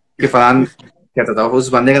कि फरहान कहता था, उस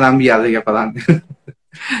बंदे का नाम भी याद रह गया, फरहान।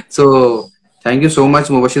 सो thank you so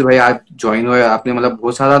much Mubashir भाई, आप ज्वाइन हुए, आपने मतलब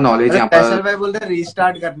बहुत सारा नॉलेज अरे यहाँ पर। फैसल भाई बोल रहे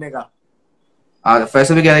रीस्टार्ट करने का।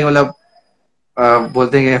 फैसल भी कह रहे हैं कि मतलब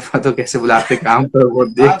बोलते हैं कि तो कैसे बुलाते काम पर, वो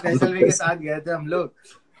हाँ, देख हम लोग फैसल भाई के कैसे। साथ गए थे हम लोग,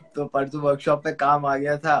 तो परसों वर्कशॉप पे काम आ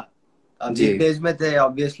गया था। जी, वीकडेज में थे,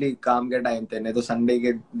 ऑब्वियसली काम के टाइम थे, नहीं तो संडे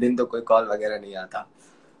के दिन तो कोई कॉल वगैरह नहीं आता।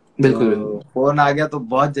 तो बिल्कुल, बिल्कुल। फोन आ गया तो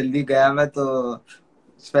बहुत जल्दी गया मैं तो।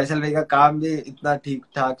 स्पेशल भाई का काम भी इतना ठीक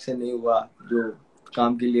ठाक से नहीं हुआ जो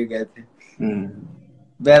काम के लिए गए थे। हुँ।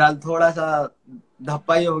 बहरहाल थोड़ा सा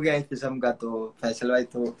धप्पा ही हो गया इस किस्म का, तो फैसल भाई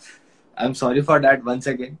तो I am sorry for that once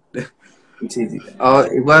again. जी, जी। और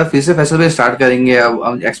एक बार फिर से फेस्टिवल स्टार्ट करेंगे, अब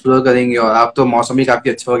हम एक्सप्लोर करेंगे और अब तो मौसम भी काफ़ी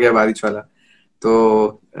अच्छा हो गया बारिश वाला,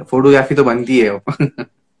 तो फ़ोटोग्राफ़ी तो बनती है अब।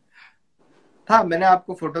 हाँ, मैंने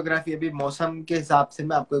आपको फोटोग्राफी अभी मौसम के हिसाब से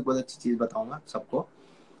मैं आपको एक बहुत अच्छी चीज बताऊंगा सबको,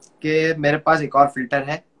 कि मेरे पास एक और फिल्टर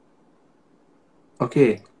है। ओके,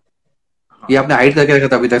 ये हाँ आपने हाइड करके रखा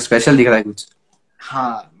था अभी तक, स्पेशल दिख रहा है कुछ?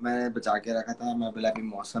 हाँ, मैंने बचा के रखा था। मैं बोला अभी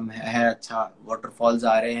मौसम है अच्छा, वाटरफॉल्स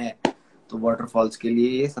आ रहे हैं, तो वाटरफॉल्स के लिए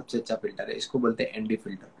ये सबसे अच्छा फिल्टर है। इसको बोलते हैं एनडी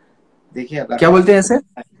फिल्टर। देखिए अगर क्या आप बोलते हैं इसे?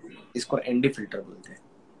 इसको एनडी फिल्टर बोलते हैं।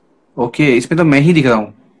 ओके, इसमें तो मैं ही दिख रहा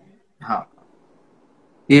हूँ। हाँ,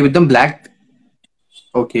 ये एकदम ब्लैक।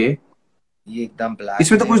 ओके, ये एकदम ब्लैक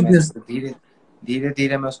इसमें तो है। कुछ मैं इसको धीरे धीरे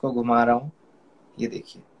धीरे मैं उसको घुमा रहा हूँ। ये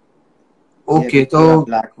देखिए, ये अभी ओके, तो पूरा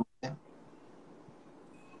ब्लैक हो गया।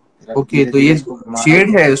 फिर अभी ओके, धीरे तो धीरे ये इसको घुमा रहा शेड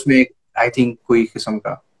हूँ। है उसमें, आई थिंक कोई किस्म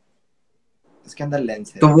का। इसके अंदर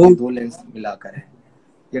लेंस है, तो वो ये दो लेंस मिलाकर है।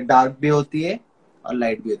 ये डार्क भी होती है और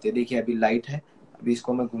लाइट भी होती है। देखिए अभी लाइट है, अभी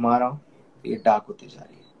इसको मैं घुमा रहा हूँ, ये डार्क होती जा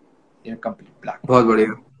रही है, ये कंप्लीट ब्लैक हो बहुत गई।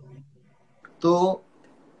 बढ़िया। तो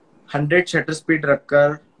 100 शटर स्पीड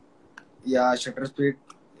रखकर, या shutter speed,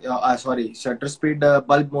 sorry shutter speed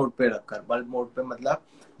bulb mode पे रखकर, बल्ब मोड पे मतलब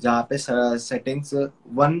जहाँ पे सेटिंग्स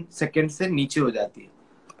 1 सेकेंड से नीचे हो जाती है,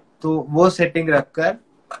 तो वो सेटिंग रखकर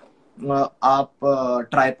आप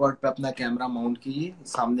ट्राइपॉड पे अपना कैमरा माउंट कीजिए,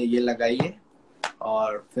 सामने ये लगाइए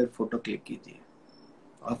और फिर फोटो क्लिक कीजिए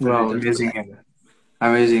और फिर वाह, रिजल्ट अमेजिंग है। बताइए।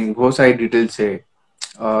 अमेजिंग, बहुत सारी डिटेल्स है।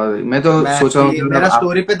 और मैं तो मैं सोच रहा हूँ ये कि मतलब मेरा आप।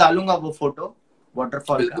 स्टोरी पे डालूंगा वो फोटो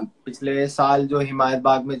वाटरफॉल का। बिल्कुल। पिछले साल जो हिमायत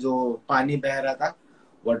बाग में जो पानी बह रहा था,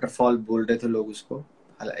 वाटरफॉल बोल रहे थे लोग उसको,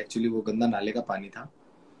 एक्चुअली वो गंदा नाले का पानी था।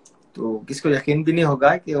 तो किसको यकीन भी नहीं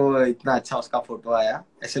होगा कि वो इतना अच्छा उसका फोटो आया।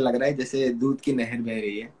 ऐसे लग रहा है जैसे दूध की नहर बह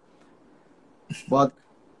रही है। बहुत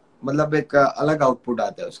मतलब एक अलग आउटपुट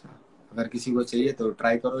आता है उसका। अगर किसी को चाहिए तो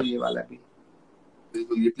ट्राई करो ये वाला भी।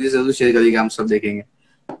 बिल्कुल, ये प्लीज जरूर शेयर करिएगा, हम सब देखेंगे।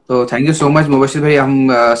 तो thank you so much Mubashir भाई, हम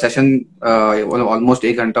सेशन ऑलमोस्ट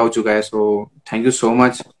 1 घंटा हो चुका है, so thank you so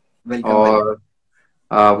much. Welcome और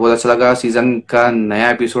वेलकम। बहुत अच्छा लगा सीजन का नया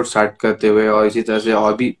एपिसोड स्टार्ट करते हुए, और इसी तरह से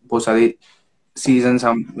और भी बहुत सारी सीजन्स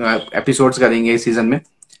हम एपिसोड्स करेंगे इस सीजन में।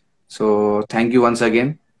 So thank you once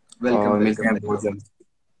again, welcome और मिलते वेलकम हैं बहुत वेलकम। जल्द।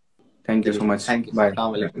 थैंक यू सो जरूर, मच। Thank you. बाय।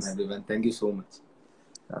 अस्सलाम वालेकुम everyone, thank you so much.